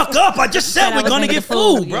the fuck up. I just said we're gonna get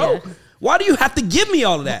food, bro. Yeah. Why do you have to give me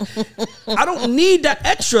all of that? I don't need that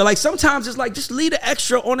extra. Like sometimes it's like just leave the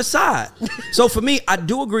extra on the side. So for me, I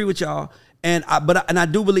do agree with y'all, and I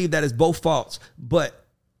do believe that it's both faults. But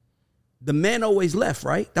the man always left,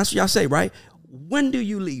 right? That's what y'all say, right? When do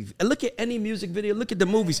you leave? And look at any music video. Look at the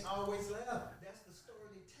movies. Always left. That's the story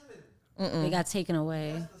they telling. They got taken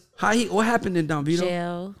away. What happened in Don Vito?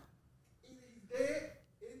 Jail. Either he's dead,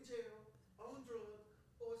 in jail, on drugs,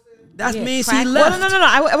 or said, That Yeah, means crack. he left. Well, no.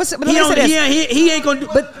 I was. But He, let me don't, say this. he ain't gonna do.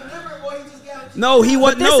 But remember, or he just got no, he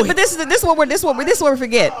wasn't. But this is what we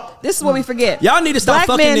forget. This is what we forget. Y'all need to stop Black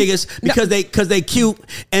fucking men- niggas because they cute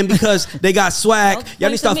and because they got swag. Don't Y'all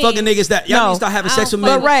need to stop point to fucking me. niggas that y'all need to start having I sex with don't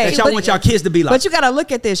men fuck with that y'all you. want y'all kids to be like. But you got to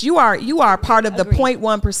look at this. You are part of the Agreed.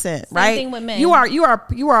 0.1%, right? thing with men. You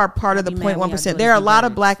are part of the Be mad when y'all 0.1%. do There are a these lot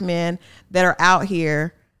of birds. black men that are out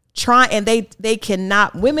here trying, and they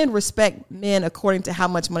cannot. Women respect men according to how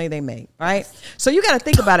much money they make, right? So you got to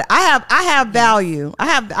think about it. I have value.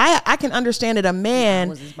 I can understand that a man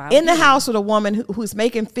was his in the value. house with a woman who's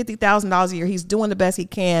making $50,000 a year, he's doing the best he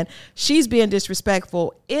can. She's being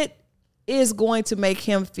disrespectful. It is going to make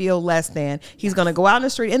him feel less than. He's going to go out in the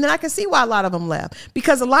street. And then I can see why a lot of them left.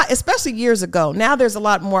 Because a lot, especially years ago, now there's a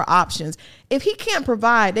lot more options. If he can't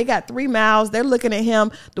provide, they got 3 mouths. They're looking at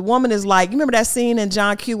him. The woman is like, you remember that scene in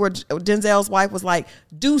John Q where Denzel's wife was like,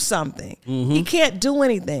 do something. He can't do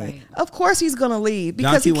anything. Right. Of course he's going to leave.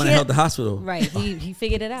 John Because Q he went can't. and held the hospital. Right. He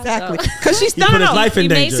figured it out. Exactly. So. Because she's He put his life in He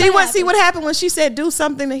made danger. sense. See what happened when she said do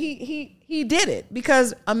something, that he did it,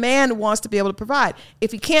 because a man wants to be able to provide.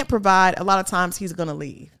 If he can't provide, a lot of times he's going to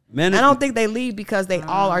leave. Men- I don't think they leave because they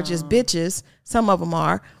all are just bitches. Some of them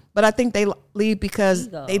are, but I think they leave because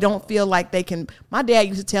Ego. they don't feel like they can. My dad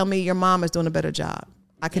used to tell me, your mom is doing a better job.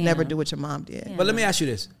 I can never do what your mom did. But let me ask you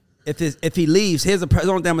this: if he leaves, here's the only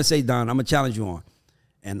thing I'm gonna say, Don. I'm gonna challenge you on,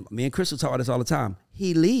 and me and Crystal talk about this all the time.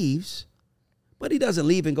 He leaves, but he doesn't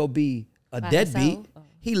leave and go be a By deadbeat. himself? Oh.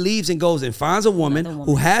 He leaves and goes and finds a woman, Another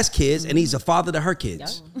woman. who has kids, and he's a father to her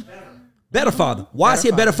kids. Better father. Why is he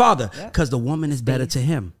a better father? Because the woman is better to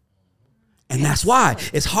him. And that's why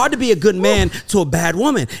it's hard to be a good man to a bad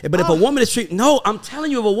woman. But if a woman is treating, I'm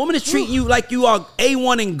telling you, if a woman is treating you like you are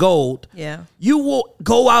A1 in gold, Yeah. you will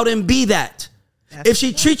go out and be that. If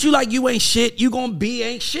she treats you like you ain't shit, you gonna be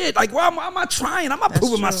ain't shit. Like, why am I trying? I'm not proving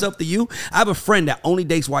true. myself to you. I have a friend that only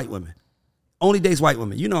dates white women. Only dates white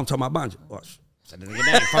women. You know I'm talking about Bonja. Oh, said it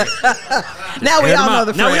again. Fuck it. Now we Heard all him know out.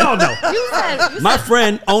 the Now we friend. all know. You said My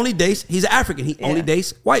friend only dates, he's African. He only Yeah.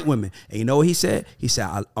 dates white women. And you know what he said? He said,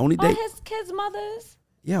 I only all date, his kids' mothers.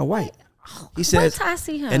 yeah, white. He says, till I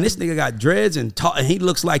see him. and this nigga got dreads and he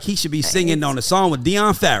looks like he should be singing on a song with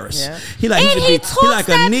Deion Ferris. Yeah. He like And he he should be talks he like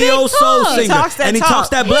a that big neo soul talk. singer, He talks that and he talk. talks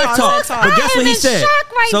that He black talks talk. that talk. But guess I what am he in said?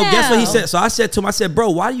 shock right So guess what he now. said? So I said to him, I said,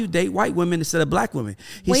 bro, why do you date white women instead of black women?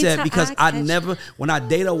 He Wait said, till because I I catch never, when I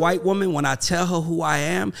date a white woman, when I tell her who I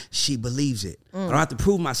am, she believes it. I don't have to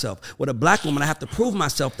prove myself. With a black woman, I have to prove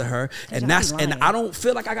myself to her, and y'all be lying. I don't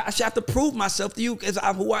feel like I should have to prove myself to you because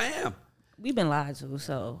I'm who I am. We've been lied to,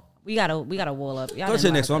 so we gotta wall up. Y'all Go been to the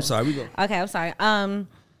lied next one. I'm sorry. We go. Okay, I'm sorry.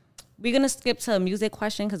 We're gonna skip to a music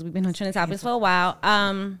question because we've been on trending topics for a while.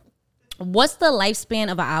 What's the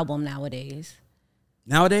lifespan of an album nowadays?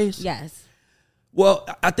 Nowadays, Yes. well,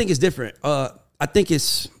 I think it's different. I think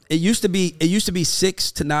it used to be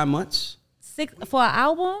 6 to 9 months. 6 for an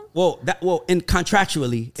album? Well, in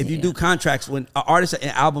contractually, if you do contracts when artists are in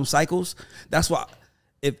album cycles, that's why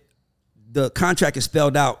if the contract is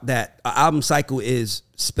spelled out, that an album cycle is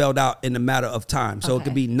spelled out in a matter of time. So it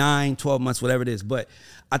could be 9, 12 months, whatever it is. But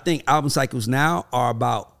I think album cycles now are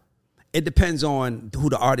about, it depends on who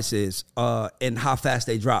the artist is and how fast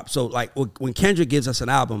they drop. So like when Kendrick gives us an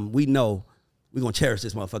album, we know we're gonna cherish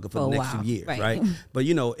this motherfucker for the next few years, right? But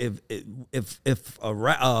you know, if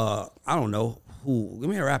I don't know who, give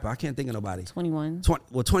me a rapper, I can't think of nobody. 21.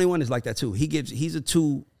 21 is like that too. He's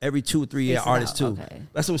a every 2 or 3 year Space it artist out, too. okay.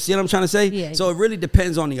 That's what I'm trying to say. Yeah. So it really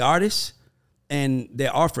depends on the artist and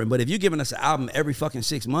their offering. But if you're giving us an album every fucking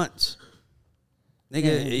 6 months,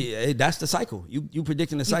 nigga, that's the cycle. You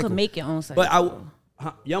predicting the cycle. You could make your own cycle.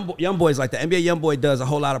 But Young Boy's like that. NBA Young Boy does a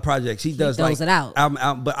whole lot of projects. He does throws like it out.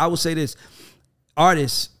 album. But I would say this: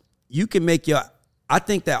 artists, you can make your. I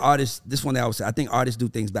think that artists. This one that I would say. I think artists do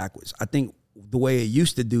things backwards. I think the way it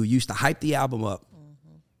used to hype the album up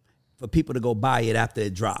for people to go buy it after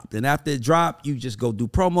it dropped, and after it dropped, you just go do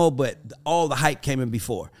promo. But all the hype came in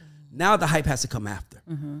before. Now the hype has to come after,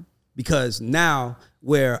 because now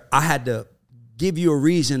where I had to give you a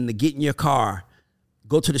reason to get in your car,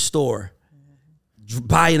 go to the store,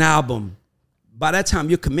 buy an album. By that time,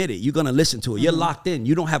 you're committed. You're going to listen to it. You're locked in.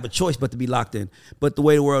 You don't have a choice but to be locked in. But the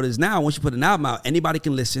way the world is now, once you put an album out, anybody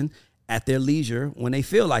can listen at their leisure when they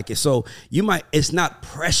feel like it. So it's not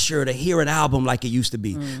pressure to hear an album like it used to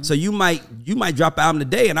be. So you might drop an album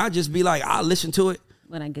today and I'll just be like, I'll listen to it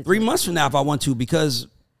when I get 3 months from now if I want to, because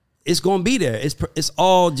it's going to be there. It's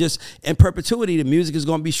all just in perpetuity. The music is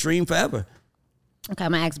going to be streamed forever. Okay,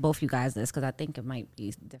 I'm going to ask both you guys this because I think it might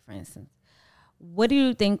be different. What do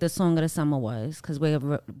you think the song of the summer was? Because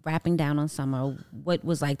we're wrapping down on summer. What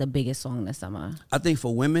was like the biggest song this summer? I think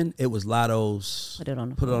for women, it was Lotto's Put It On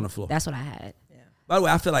the Floor. That's what I had. Yeah. By the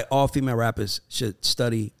way, I feel like all female rappers should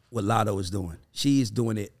study what Lotto is doing. She is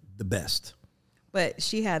doing it the best. But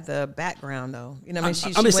she had the background, though. You know, what I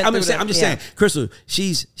mean, I'm just saying, Crystal.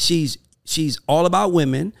 She's all about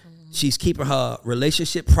women. She's keeping her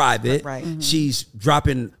relationship private. Right. She's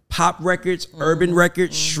dropping pop records, urban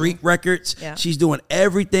records, street records. Yeah. She's doing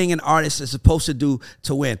everything an artist is supposed to do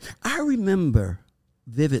to win. I remember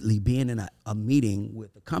vividly being in a meeting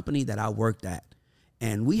with a company that I worked at,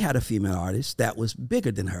 and we had a female artist that was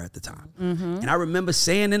bigger than her at the time. And I remember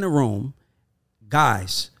saying in the room,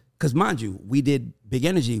 guys, because mind you, we did Big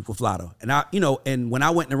Energy with Lotto, and and when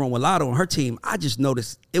I went in the room with Lotto and her team, I just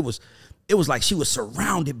noticed it was like she was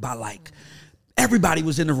surrounded by like everybody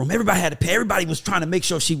was in the room. Everybody had to pay. Everybody was trying to make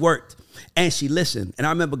sure she worked, and she listened. And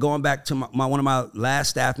I remember going back to one of my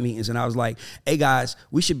last staff meetings, and I was like, "Hey guys,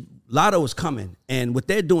 Lotto is coming, and what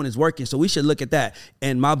they're doing is working, so we should look at that."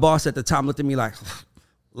 And my boss at the time looked at me like,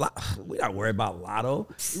 "We're not worried about Lotto.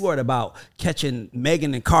 We're worried about catching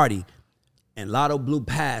Megan and Cardi." And Lotto blew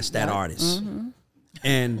past that artist,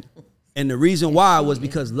 and the reason why was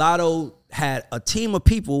because Lotto had a team of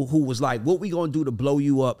people who was like, what we gonna do to blow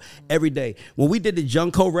you up every day? When we did the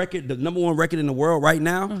Junko record, the #1 record in the world right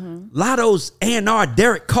now, Lotto's A&R,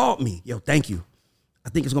 Derek, called me. Yo, thank you. I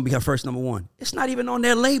think it's gonna be her first #1. It's not even on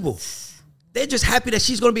their label. They're just happy that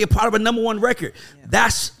she's gonna be a part of a #1 record. Yeah.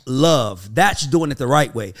 That's love. That's doing it the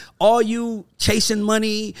right way. All you chasing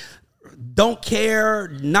money, don't care,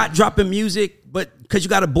 not dropping music, but because you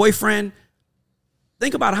got a boyfriend,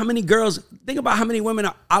 think about how many women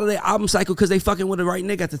are out of their album cycle because they fucking with the right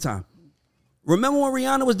nigga at the time. Remember when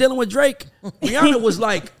Rihanna was dealing with Drake? Rihanna was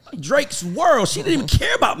like Drake's world. She didn't even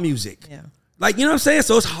care about music. Yeah. Like, you know what I'm saying?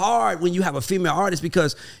 So it's hard when you have a female artist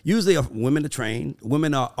because usually women are trained.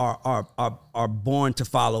 Women are born to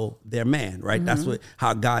follow their man, right? That's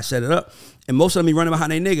how God set it up. And most of them be running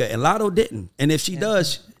behind their nigga. And Lotto didn't. And if she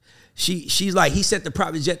does, she's like, he sent the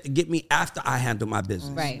private jet to get me after I handle my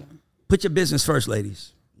business. Right. Put your business first,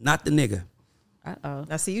 ladies, not the nigga.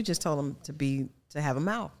 Now, see, you just told him to have a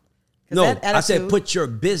mouth. No, I said put your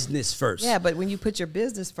business first. Yeah, but when you put your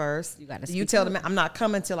business first, you tell them, I'm not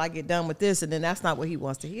coming till I get done with this, and then that's not what he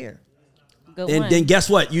wants to hear. Then guess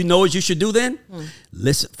what? You know what you should do then?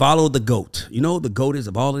 Listen, follow the GOAT. You know who the GOAT is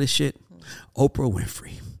of all of this shit? Oprah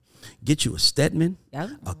Winfrey. Get you a Stedman,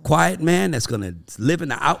 a quiet man that's gonna live in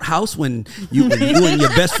the outhouse when you and your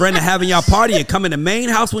best friend are having y'all party, and come in the main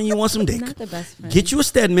house when you want some dick. Not the best friend. Get you a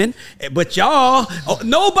Stedman, but y'all,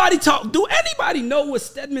 nobody talk. Do anybody know what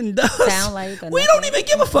Stedman does? Sound like we don't even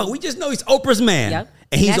give a fuck. We just know he's Oprah's man,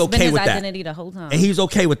 and he's that's okay been his with that. Identity the whole time, and he's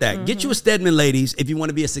okay with that. Get you a Stedman, ladies, if you want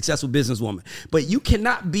to be a successful businesswoman. But you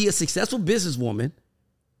cannot be a successful businesswoman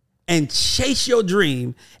and chase your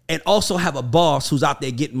dream and also have a boss who's out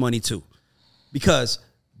there getting money too. Because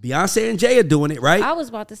Beyonce and Jay are doing it, right? I was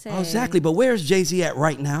about to say. Oh, exactly. But where's Jay-Z at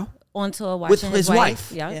right now? On tour watching with his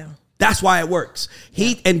wife. Yeah. That's why it works.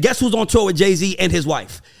 And guess who's on tour with Jay-Z and his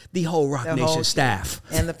wife? The whole Rock Nation staff.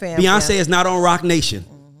 And the family. Beyonce is not on Rock Nation.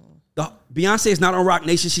 Beyonce is not on Rock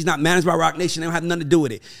Nation. She's not managed by Rock Nation. They don't have nothing to do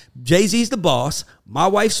with it. Jay-Z's the boss. My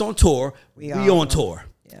wife's on tour. We on tour.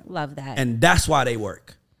 Yeah. Love that. And that's why they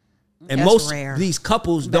work. And that's most rare. These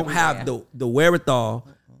couples don't have the wherewithal,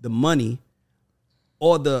 the money,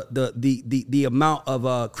 or the amount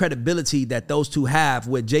of credibility that those two have,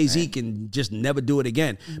 where Jay-Z can just never do it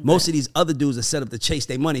again. Most of these other dudes are set up to chase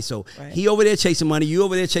their money. So he over there chasing money, you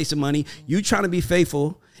over there chasing money, you trying to be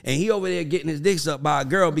faithful, and he over there getting his dicks up by a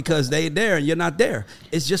girl because they there and you're not there.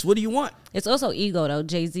 It's just, what do you want? It's also ego though.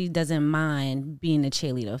 Jay-Z doesn't mind being a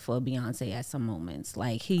cheerleader for Beyonce at some moments.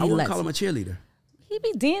 Like I wouldn't call him a cheerleader. He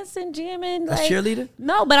be dancing, jamming. A cheerleader?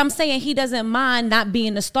 No, but I'm saying he doesn't mind not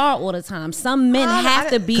being the star all the time. Some men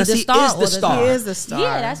have to be the star all the time. He is the star.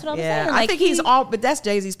 Yeah, that's what I'm saying. I think but that's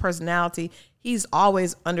Jay-Z's personality. He's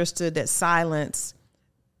always understood that silence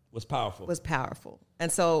was powerful. And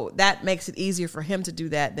so that makes it easier for him to do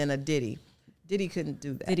that than a Diddy. Diddy couldn't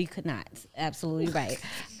do that. Diddy could not. Absolutely right.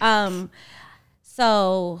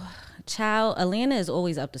 So, Atlanta is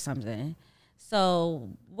always up to something. So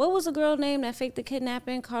what was the girl name that faked the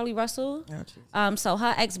kidnapping? Carly Russell. So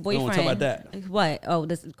her ex-boyfriend. Don't talk about that. What? Oh,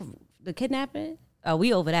 the kidnapping. Oh,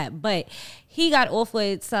 we over that. But he got off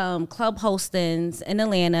with some club hostings in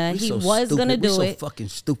Atlanta. He was gonna do it. So fucking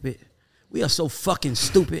stupid. We are so fucking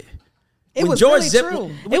stupid. It was really true.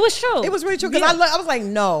 It was true. It was really true because I was like,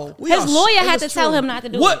 no. His lawyer had to tell him not to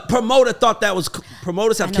do it. What promoter thought that was?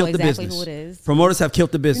 Promoters have killed exactly the business. who it is. Promoters have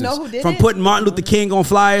killed the business. You know who did From it? putting Martin Luther King on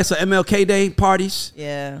flyers or MLK Day parties.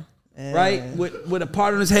 Yeah. Right? With a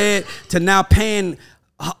part on his head to now paying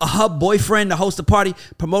her boyfriend to host a party.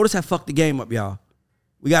 Promoters have fucked the game up, y'all.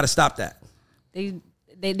 We got to stop that. They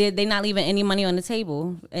not leaving any money on the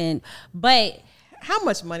table. But how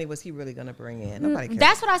much money was he really going to bring in? Nobody cares.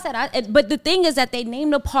 That's what I said. But the thing is that they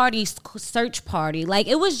named the party Search Party. Like,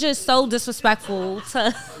 it was just so disrespectful.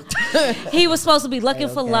 He was supposed to be looking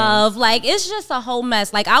for love. Like, it's just a whole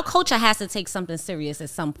mess. Like, our culture has to take something serious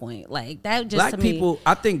at some point. Like, that just Black to people, me.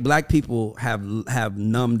 I think black people have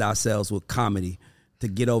numbed ourselves with comedy to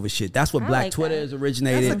get over shit. That's what Black like Twitter that. has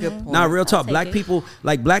originated. That's a good point. Nah, real talk. take Black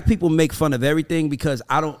it. people make fun of everything because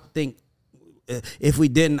I don't think if we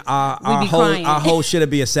didn't, our crying. whole shit'd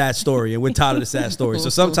be a sad story, and we're tired of the sad stories. So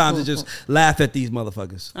sometimes it just laugh at these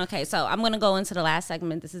motherfuckers. Okay, so I'm going to go into the last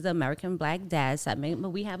segment. This is the American Black Dad segment,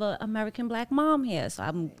 but we have an American Black Mom here, so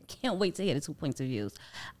I can't wait to hear the 2 points of views.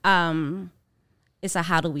 It's a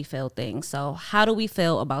how do we feel thing. So how do we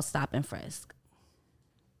feel about stop and frisk?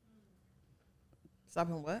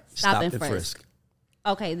 Stopping what? Stop and frisk.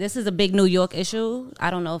 Okay, this is a big New York issue. I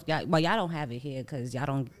don't know if y'all don't have it here because you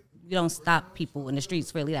don't stop people in the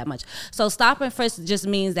streets really that much. So stop and frisk just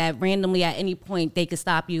means that randomly at any point they could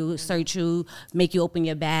stop you, search you, make you open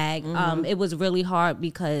your bag. It was really hard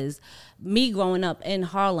because me growing up in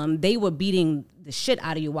Harlem, they were beating the shit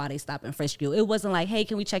out of you while they stop and frisk you. It wasn't like, hey,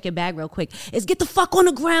 can we check your bag real quick? It's get the fuck on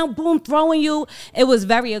the ground, boom, throwing you. It was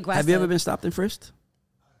very aggressive. Have you ever been stopped and frisked?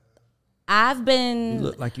 I've been. You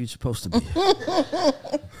look like you're supposed to be.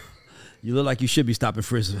 You look like you should be stopped and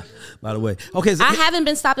frisked, by the way. Okay, so I haven't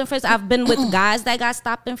been stopped and frisked. I've been with guys that got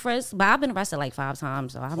stopped and frisked, but I've been arrested like 5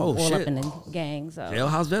 times, so I'm all shit. up in the gang. So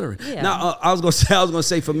jailhouse veteran. Yeah. Now, I was gonna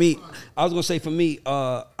say for me,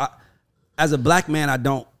 as a black man, I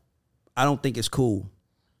don't think it's cool.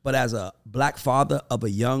 But as a black father of a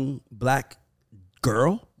young black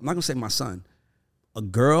girl, I'm not gonna say my son, a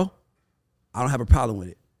girl, I don't have a problem with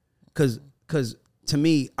it. Cause to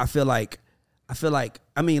me, I feel like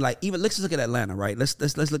even let's just look at Atlanta, right? Let's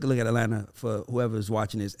look at Atlanta for whoever's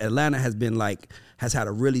watching this. Atlanta has had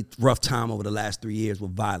a really rough time over the last 3 years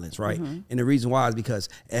with violence, right? And the reason why is because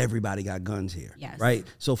everybody got guns here, Yes. right?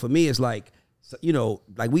 So for me, it's like,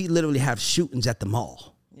 like we literally have shootings at the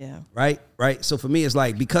mall, Yeah. right? So for me, it's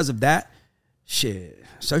like because of that, shit,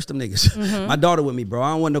 search them niggas. My daughter with me, bro.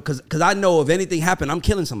 I don't want no because I know if anything happened, I'm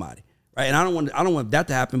killing somebody, right? And I don't want that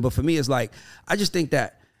to happen. But for me, it's like I just think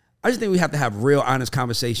we have to have real, honest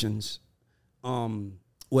conversations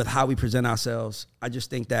with how we present ourselves. I just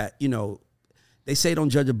think that, they say don't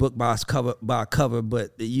judge a book by a cover,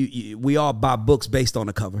 but we all buy books based on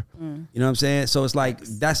the cover. You know what I'm saying? So it's like,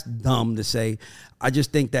 that's dumb to say. I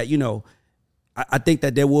just think that, I think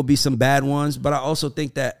that there will be some bad ones, but I also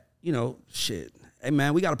think that, shit. Hey,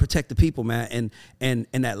 man, we got to protect the people, man. And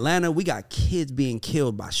in Atlanta, we got kids being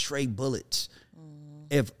killed by stray bullets.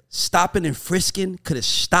 If stopping and frisking could have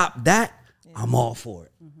stopped that, I'm all for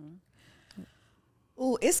it.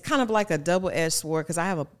 Ooh, it's kind of like a double-edged sword because I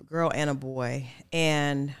have a girl and a boy.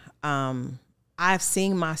 And I've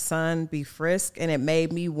seen my son be frisked, and it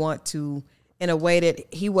made me want to, in a way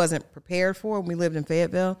that he wasn't prepared for when we lived in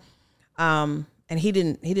Fayetteville. And he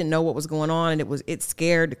didn't know what was going on, and it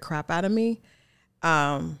scared the crap out of me.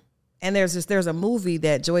 And there's a movie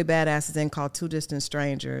that Joey Badass is in called Two Distant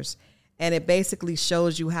Strangers. And it basically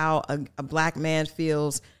shows you how a black man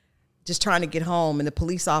feels just trying to get home, and the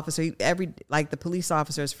police officer, the police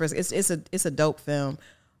officer is frisk. It's a dope film,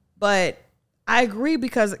 but I agree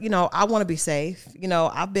because I want to be safe.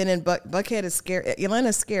 I've been in Buckhead is scary.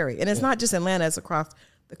 Atlanta's scary, and it's not just Atlanta; it's across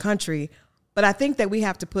the country. But I think that we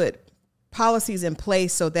have to put policies in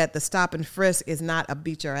place so that the stop and frisk is not a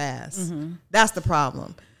beat your ass. That's the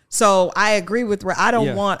problem. So I agree with where I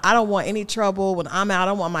don't want any trouble when I'm out. I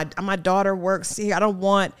don't want my daughter works here. I don't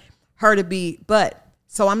want her to be,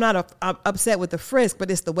 so I'm not upset with the frisk,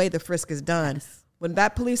 but it's the way the frisk is done. Yes. When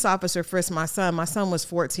that police officer frisked my son was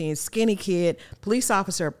 14, skinny kid, police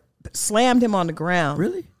officer slammed him on the ground.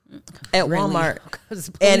 Really? at Really? Walmart, 'Cause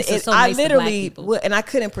the and police are so I nice to black literally people. and I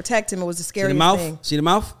couldn't protect him. It was the See scariest the mouth? thing. See the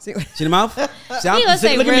mouth? See- See the mouth? See, I'm, gonna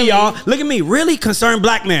say look at me, really. y'all. Look at me. Really concerned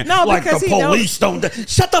black man. No, like because the he police don't.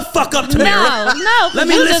 Shut the fuck up, Tamira. No, Let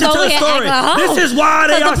me you listen just to over the here story. acting like, This is why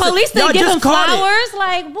they Because are. the police y'all didn't give just him caught it. flowers.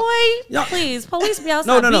 Like, boy, Y'all- please, police be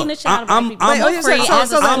outside No. beating the shit out of I'm- black people. I'm- Feel Wait, free so-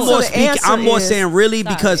 as a so- I'm school. more the speaking. answer I'm more is- saying really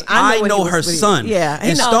Sorry. because I know I what know he was her really- son. yeah, he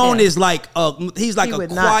and know Stone that. is like he's like He a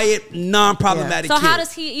would not- quiet, non-problematic So kid. how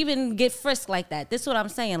does he even get frisked like that? This is what I'm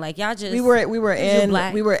saying. Like y'all just We were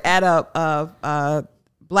black. at a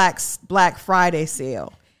Black Friday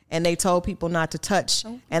sale. And they told people not to touch.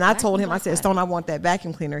 And I told him, I said, Stone, I want that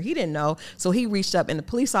vacuum cleaner. He didn't know. So he reached up and the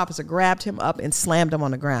police officer grabbed him up and slammed him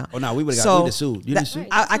on the ground. Oh, no, we would've got- we'd have sued. You didn't sue?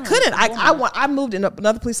 I couldn't. I moved and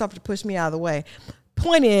another police officer pushed me out of the way.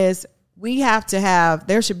 Point is,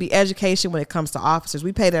 there should be education when it comes to officers.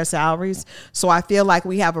 We pay their salaries. So I feel like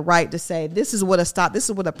we have a right to say, this is what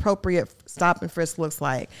appropriate stop and frisk looks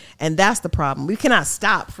like. And that's the problem. We cannot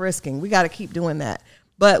stop frisking. We got to keep doing that.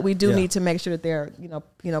 But we do need to make sure that there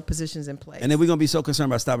are, positions in place. And then we're gonna be so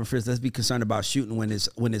concerned about stopping frisk. Let's be concerned about shooting when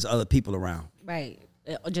there's other people around. right.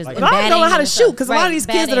 Just But I don't know how to shoot because a lot of these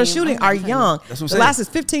kids that are batting. shooting are young. That's what I'm The saying. last is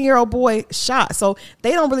 15-year-old boy shot, so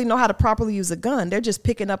they don't really know how to properly use a gun. They're just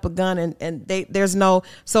picking up a gun, and there's no.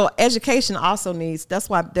 So education also needs. That's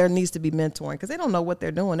why there needs to be mentoring because they don't know what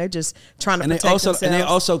they're doing. They're just trying to protect themselves. And they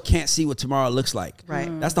also can't see what tomorrow looks like. Right.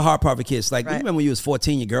 That's the hard part for kids. Like Right. you remember when you was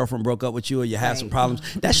 14, your girlfriend broke up with you, or you had some problems.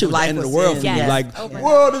 That shit was Life the end of the was world in. for you. Yes. Like Over.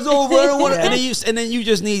 world is over. I don't wanna- Yeah. and then you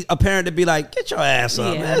just need a parent to be like, get your ass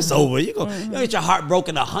up. Yeah. Man, it's over. You go get your heart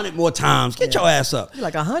broken 100 more times. Get your ass up.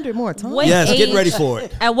 like 100 more times. What Yes, get age- ready for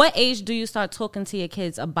it. At what age do you start talking to your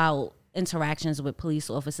kids about interactions with police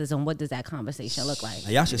officers, and what does that conversation look like?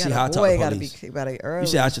 Now, y'all should You see got how a I talk boy, to gotta police. be early. You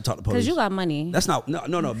say I should talk to police. Because you got money. That's not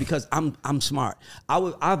no because I'm smart.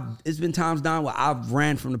 It's been times down where I've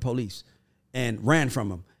ran from the police and ran from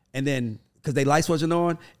them, and then because they lights wasn't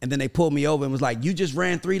on, and then they pulled me over and was like, "You just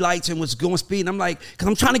ran 3 lights and was going speed." And I'm like, "Cause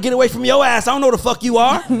I'm trying to get away from your ass. I don't know who the fuck you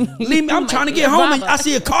are. Leave me. I'm trying to get home, and I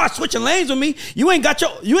see a car switching lanes with me. You ain't got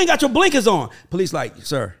your blinkers on." Police like,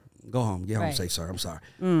 "Sir, go home. Get home Right. safe, sir. I'm sorry."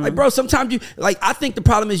 Like, bro, sometimes I think the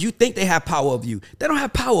problem is you think they have power over you. They don't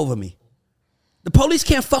have power over me. The police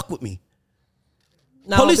can't fuck with me.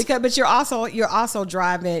 No, Police- but you're also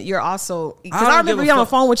driving. You're also because I don't I remember give a being on the fuck.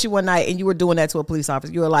 phone with you one night and you were doing that to a police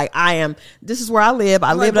officer. You were like, this is where I live.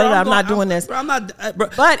 I live. Like, bro, I'm not doing this. Bro, I'm not. Bro.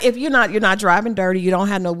 But if you're not driving dirty, you don't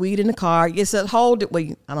have no weed in the car. It's a hold it. Well,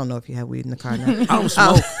 I don't know if you have weed in the car now. I don't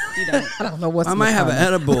smoke. I don't know what's. I in might the have car an now.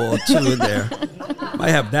 edible or 2 in there. Might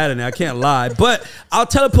have that in there. I can't lie. But I'll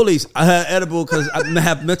tell the police I had edible because I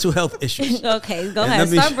have mental health issues. Okay, go And ahead. let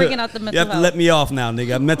me- Start bringing out the mental You have to health. let me off now,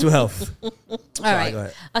 nigga. Mental health. All Sorry, right. go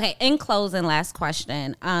ahead. Okay. In closing, last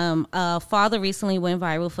question. A father recently went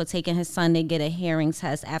viral for taking his son to get a hearing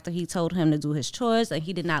test after he told him to do his chores and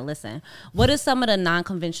he did not listen. What are some of the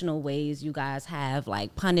non-conventional ways you guys have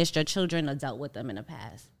like punished your children or dealt with them in the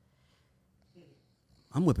past?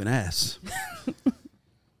 I'm whipping ass.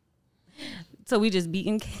 So we just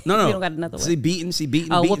beating kids? No. We don't got another See way. beating.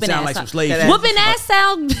 Oh, Beating whooping sound ass. like some slave That shit. Whooping ass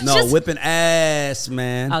sound No, just, whipping ass,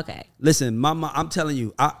 man. Okay. Listen, mama, I'm telling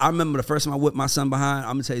you, I remember the first time I whipped my son behind.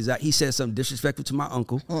 I'm gonna tell you that he said something disrespectful to my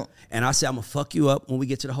uncle, and I said, "I'm gonna fuck you up when we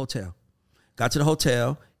get to the hotel." Got to the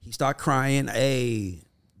hotel, he started crying. Hey,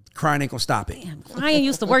 crying ain't gonna stop it. Ryan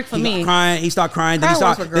used to work for me. He started crying. Then Crying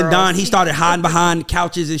was for then Don, girls. he started hiding behind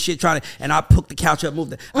couches and shit, and I put the couch up,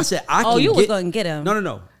 moved it. I said, I can Oh, you get, was gonna get him.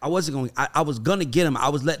 No. I wasn't going. I was gonna get him. I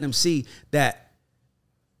was letting him see that,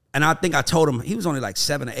 and I think I told him he was only like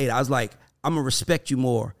 7 or 8. I was like, I'm gonna respect you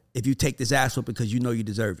more if you take this ass whooping because you know you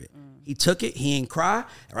deserve it. He took it. He ain't cry.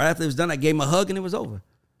 Right after it was done, I gave him a hug and it was over.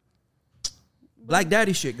 Black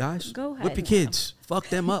daddy shit, guys. Go ahead. Whip your kids. Fuck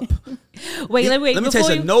them up. Wait. Let me tell you before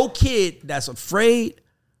something. No kid that's afraid.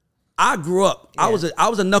 I grew up. I was a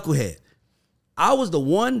knucklehead. I was the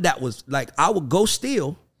one that was like, I would go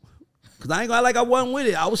steal. Because I ain't gonna like I wasn't with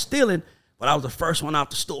it. I was stealing, but I was the first one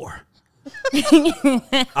out the store.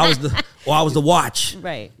 I was the watch.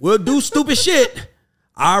 Right. We'll do stupid shit.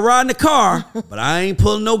 I ride in the car, but I ain't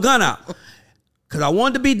pulling no gun out. Because I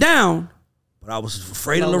wanted to be down, but I was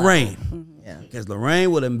afraid of Lorraine. Because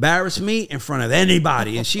Lorraine would embarrass me in front of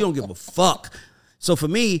anybody, and she don't give a fuck. So for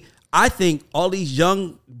me, I think all these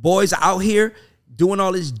young boys out here doing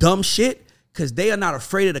all this dumb shit because they are not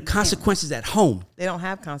afraid of the consequences at home. They don't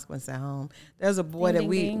have consequences at home. There's a boy Ding,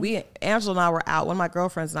 that ding, we Angela and I were out. One of my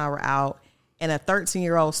girlfriends and I were out, and a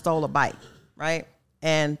 13-year-old stole a bike, right?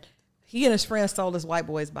 And he and his friend stole this white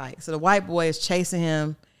boy's bike. So the white boy is chasing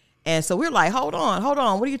him, And so we're like, hold on,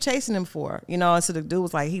 what are you chasing him for? You know, and so the dude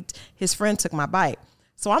was like, his friend took my bike.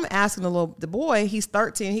 So I'm asking the boy, he's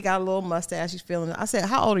 13, he got a little mustache, he's feeling it. I said,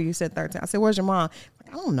 how old are you? He said 13. I said, where's your mom?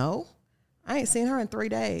 Like, I don't know. I ain't seen her in 3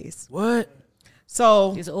 days. What?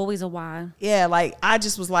 So There's always a why. yeah, like I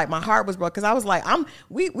just was like, my heart was broke because I was like,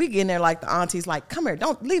 we getting there like the aunties, like, come here,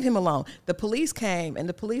 don't leave him alone. The police came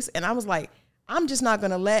and I was like, I'm just not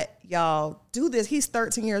gonna let y'all do this. He's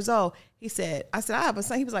 13 years old. I said, I have a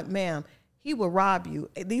son. He was like, ma'am, he will rob you.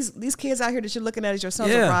 These kids out here that you're looking at as your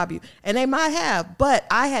sons will rob you. And they might have, but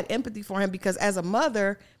I had empathy for him because as a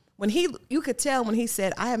mother, you could tell when he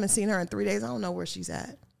said, I haven't seen her in 3 days, I don't know where she's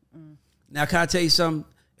at. Now, can I tell you something?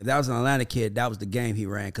 If that was an Atlanta kid, that was the game he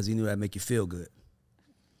ran because he knew that'd make you feel good.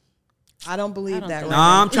 I don't believe that. No,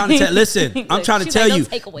 I'm trying to tell. Listen, I'm trying to tell you.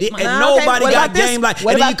 And nobody got game like.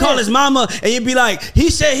 And then you call his mama, and you be like, "He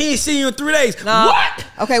said he ain't seen you in 3 days." No. What?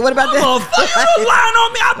 Okay, what about this? You lying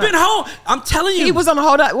on me? I've been home. I'm telling you. He was on the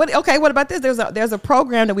hold up. Okay, what about this? There's a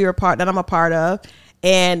program that I'm a part of,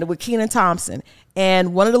 and with Kenan Thompson,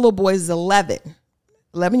 and one of the little boys is 11.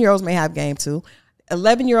 11-year-olds may have game too.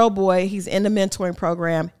 11-year-old boy, he's in the mentoring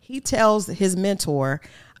program. He tells his mentor,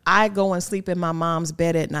 I go and sleep in my mom's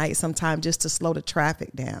bed at night sometimes just to slow the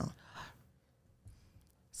traffic down.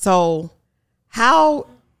 So how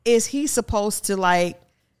is he supposed to like,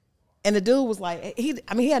 and the dude was like, he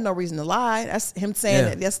had no reason to lie. That's him saying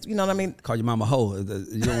that. That's, you know what I mean? Call your mama a hoe.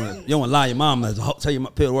 You don't want to lie your mama as a hoe. Tell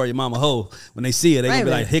people to wear your mama a hoe. When they see it, they gonna be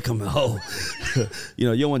like, here come a hoe.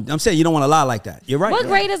 I'm saying you don't want to lie like that. You're right. What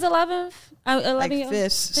grade is 11th? Like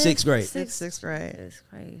fifth, sixth grade. Sixth grade. That's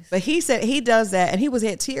crazy. But he said he does that, and he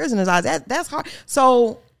had tears in his eyes. That's hard.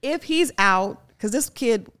 So if he's out, because this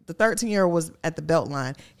kid, the 13-year-old, was at the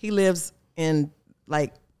Beltline. He lives in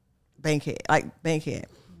like Bankhead.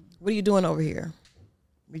 What are you doing over here?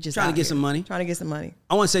 We just trying to get some money. Trying to get some money.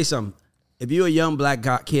 I want to say something. If you're a young black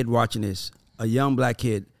kid watching this, a young black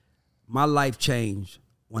kid, my life changed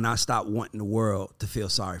when I stopped wanting the world to feel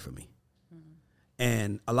sorry for me.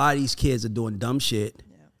 And a lot of these kids are doing dumb shit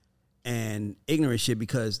and ignorant shit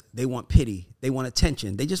because they want pity. They want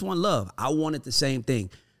attention. They just want love. I wanted the same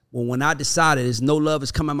thing. Well, when I decided there's no love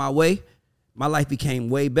is coming my way, my life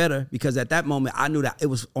became way better because at that moment, I knew that it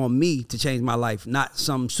was on me to change my life, not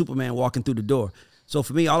some Superman walking through the door. So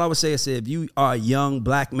for me, all I would say is if you are a young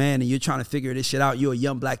black man and you're trying to figure this shit out, you're a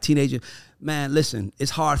young black teenager, man, listen,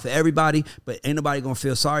 it's hard for everybody, but ain't nobody going to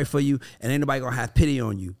feel sorry for you and ain't nobody going to have pity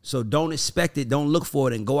on you. So don't expect it, don't look for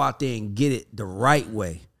it, and go out there and get it the right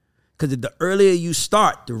way. Because the earlier you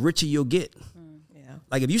start, the richer you'll get.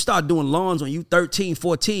 Like if you start doing lawns when you 13,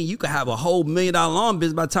 14, you could have a whole $1 million lawn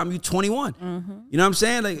business by the time you're 21. You know what I'm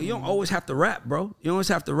saying? Like you don't always have to rap, bro. You don't always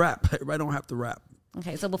have to rap. Everybody don't have to rap.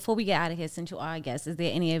 Okay, so before we get out of here, since you are a guest, is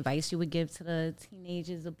there any advice you would give to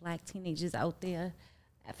the black teenagers out there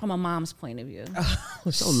from a mom's point of view?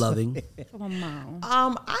 So loving. From a mom.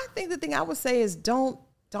 I think the thing I would say is don't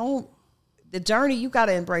the journey, you got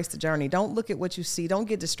to embrace the journey. Don't look at what you see. Don't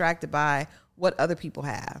get distracted by what other people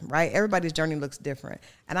have, right? Everybody's journey looks different.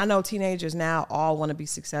 And I know teenagers now all want to be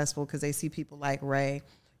successful because they see people like Ray,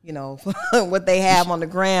 you know, what they have on the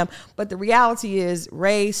gram. But the reality is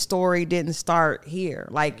Ray's story didn't start here.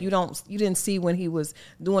 Like you didn't see when he was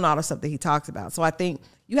doing all the stuff that he talks about. So I think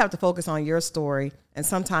you have to focus on your story and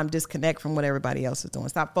sometimes disconnect from what everybody else is doing.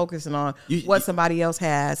 Stop focusing on what somebody else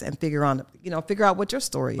has and figure out what your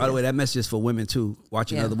story is. By the way, that message is for women too.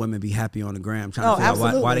 Watching other women be happy on the gram, trying to figure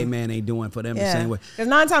out why they man ain't doing for them the same way. Because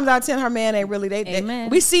 9 times out of 10, her man ain't really.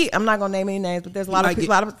 We see. I'm not gonna name any names, but there's a lot of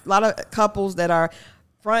people, a lot of couples that are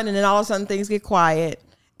front, and then all of a sudden things get quiet.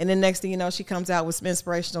 And then next thing you know, she comes out with some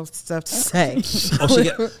inspirational stuff to say.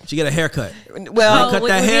 She get a haircut. Well, they cut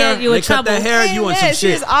that hair. They cut that hair. You want some shit? She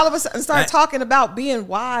just all of a sudden start talking about being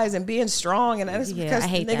wise and being strong, and that's because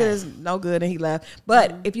the nigga is no good and he left.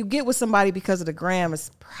 But if you get with somebody because of the gram, it's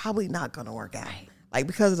probably not gonna work out. Like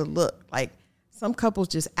because of the look. Like some couples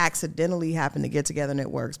just accidentally happen to get together and it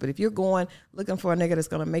works. But if you're going looking for a nigga that's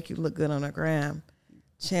gonna make you look good on the gram,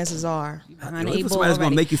 chances are somebody's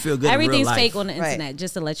gonna make you feel good. Everything's in real life. fake on the internet,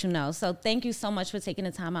 just to let you know. So thank you so much for taking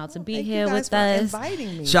the time out to be here with us.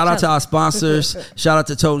 Inviting me. Shout out to our sponsors. Shout out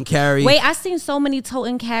to Tote and Carry. Wait, I seen so many Tote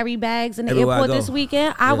and Carry bags in the airport this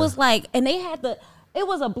weekend. I was like, and they had it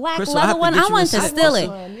was a black leather one. I wanted to steal it.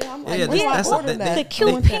 The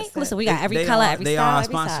cute pink. Listen, we got every color, every style, They are our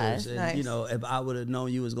every sponsors. size. And, Nice. you know, if I would have known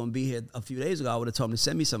you was going to be here a few days ago, I would have told them to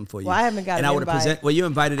send me something for you. Well, I haven't gotten an invite. Well, you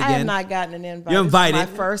invited again. I have not gotten an invite. You're invited. This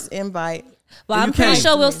is my first invite. Well, I'm pretty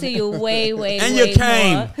sure we'll see you way and you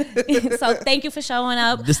came. more. So thank you for showing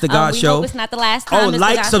up. This the God we Show. Hope it's not the last time.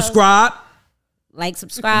 Like, subscribe. Like,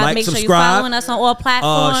 subscribe. Make sure you're subscribe. following us on all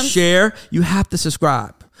platforms. Share. You have to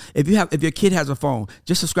subscribe. If your kid has a phone,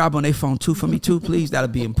 just subscribe on their phone too for me too, please. That'll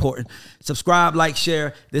be important. Subscribe, like,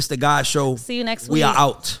 share. This the God Show. See you next week. We are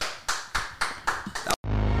out.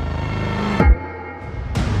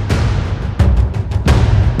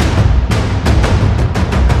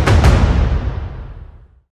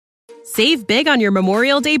 Save big on your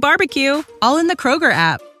Memorial Day barbecue, all in the Kroger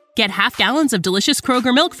app. Get half gallons of delicious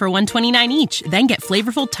Kroger milk for $1.29 each. Then get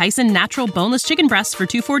flavorful Tyson natural boneless chicken breasts for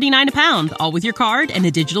 $2.49 a pound, all with your card and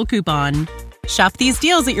a digital coupon. Shop these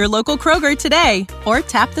deals at your local Kroger today, or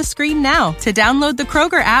tap the screen now to download the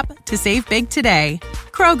Kroger app to save big today.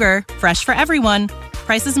 Kroger, fresh for everyone.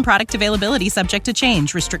 Prices and product availability subject to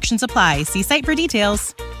change. Restrictions apply. See site for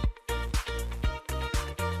details.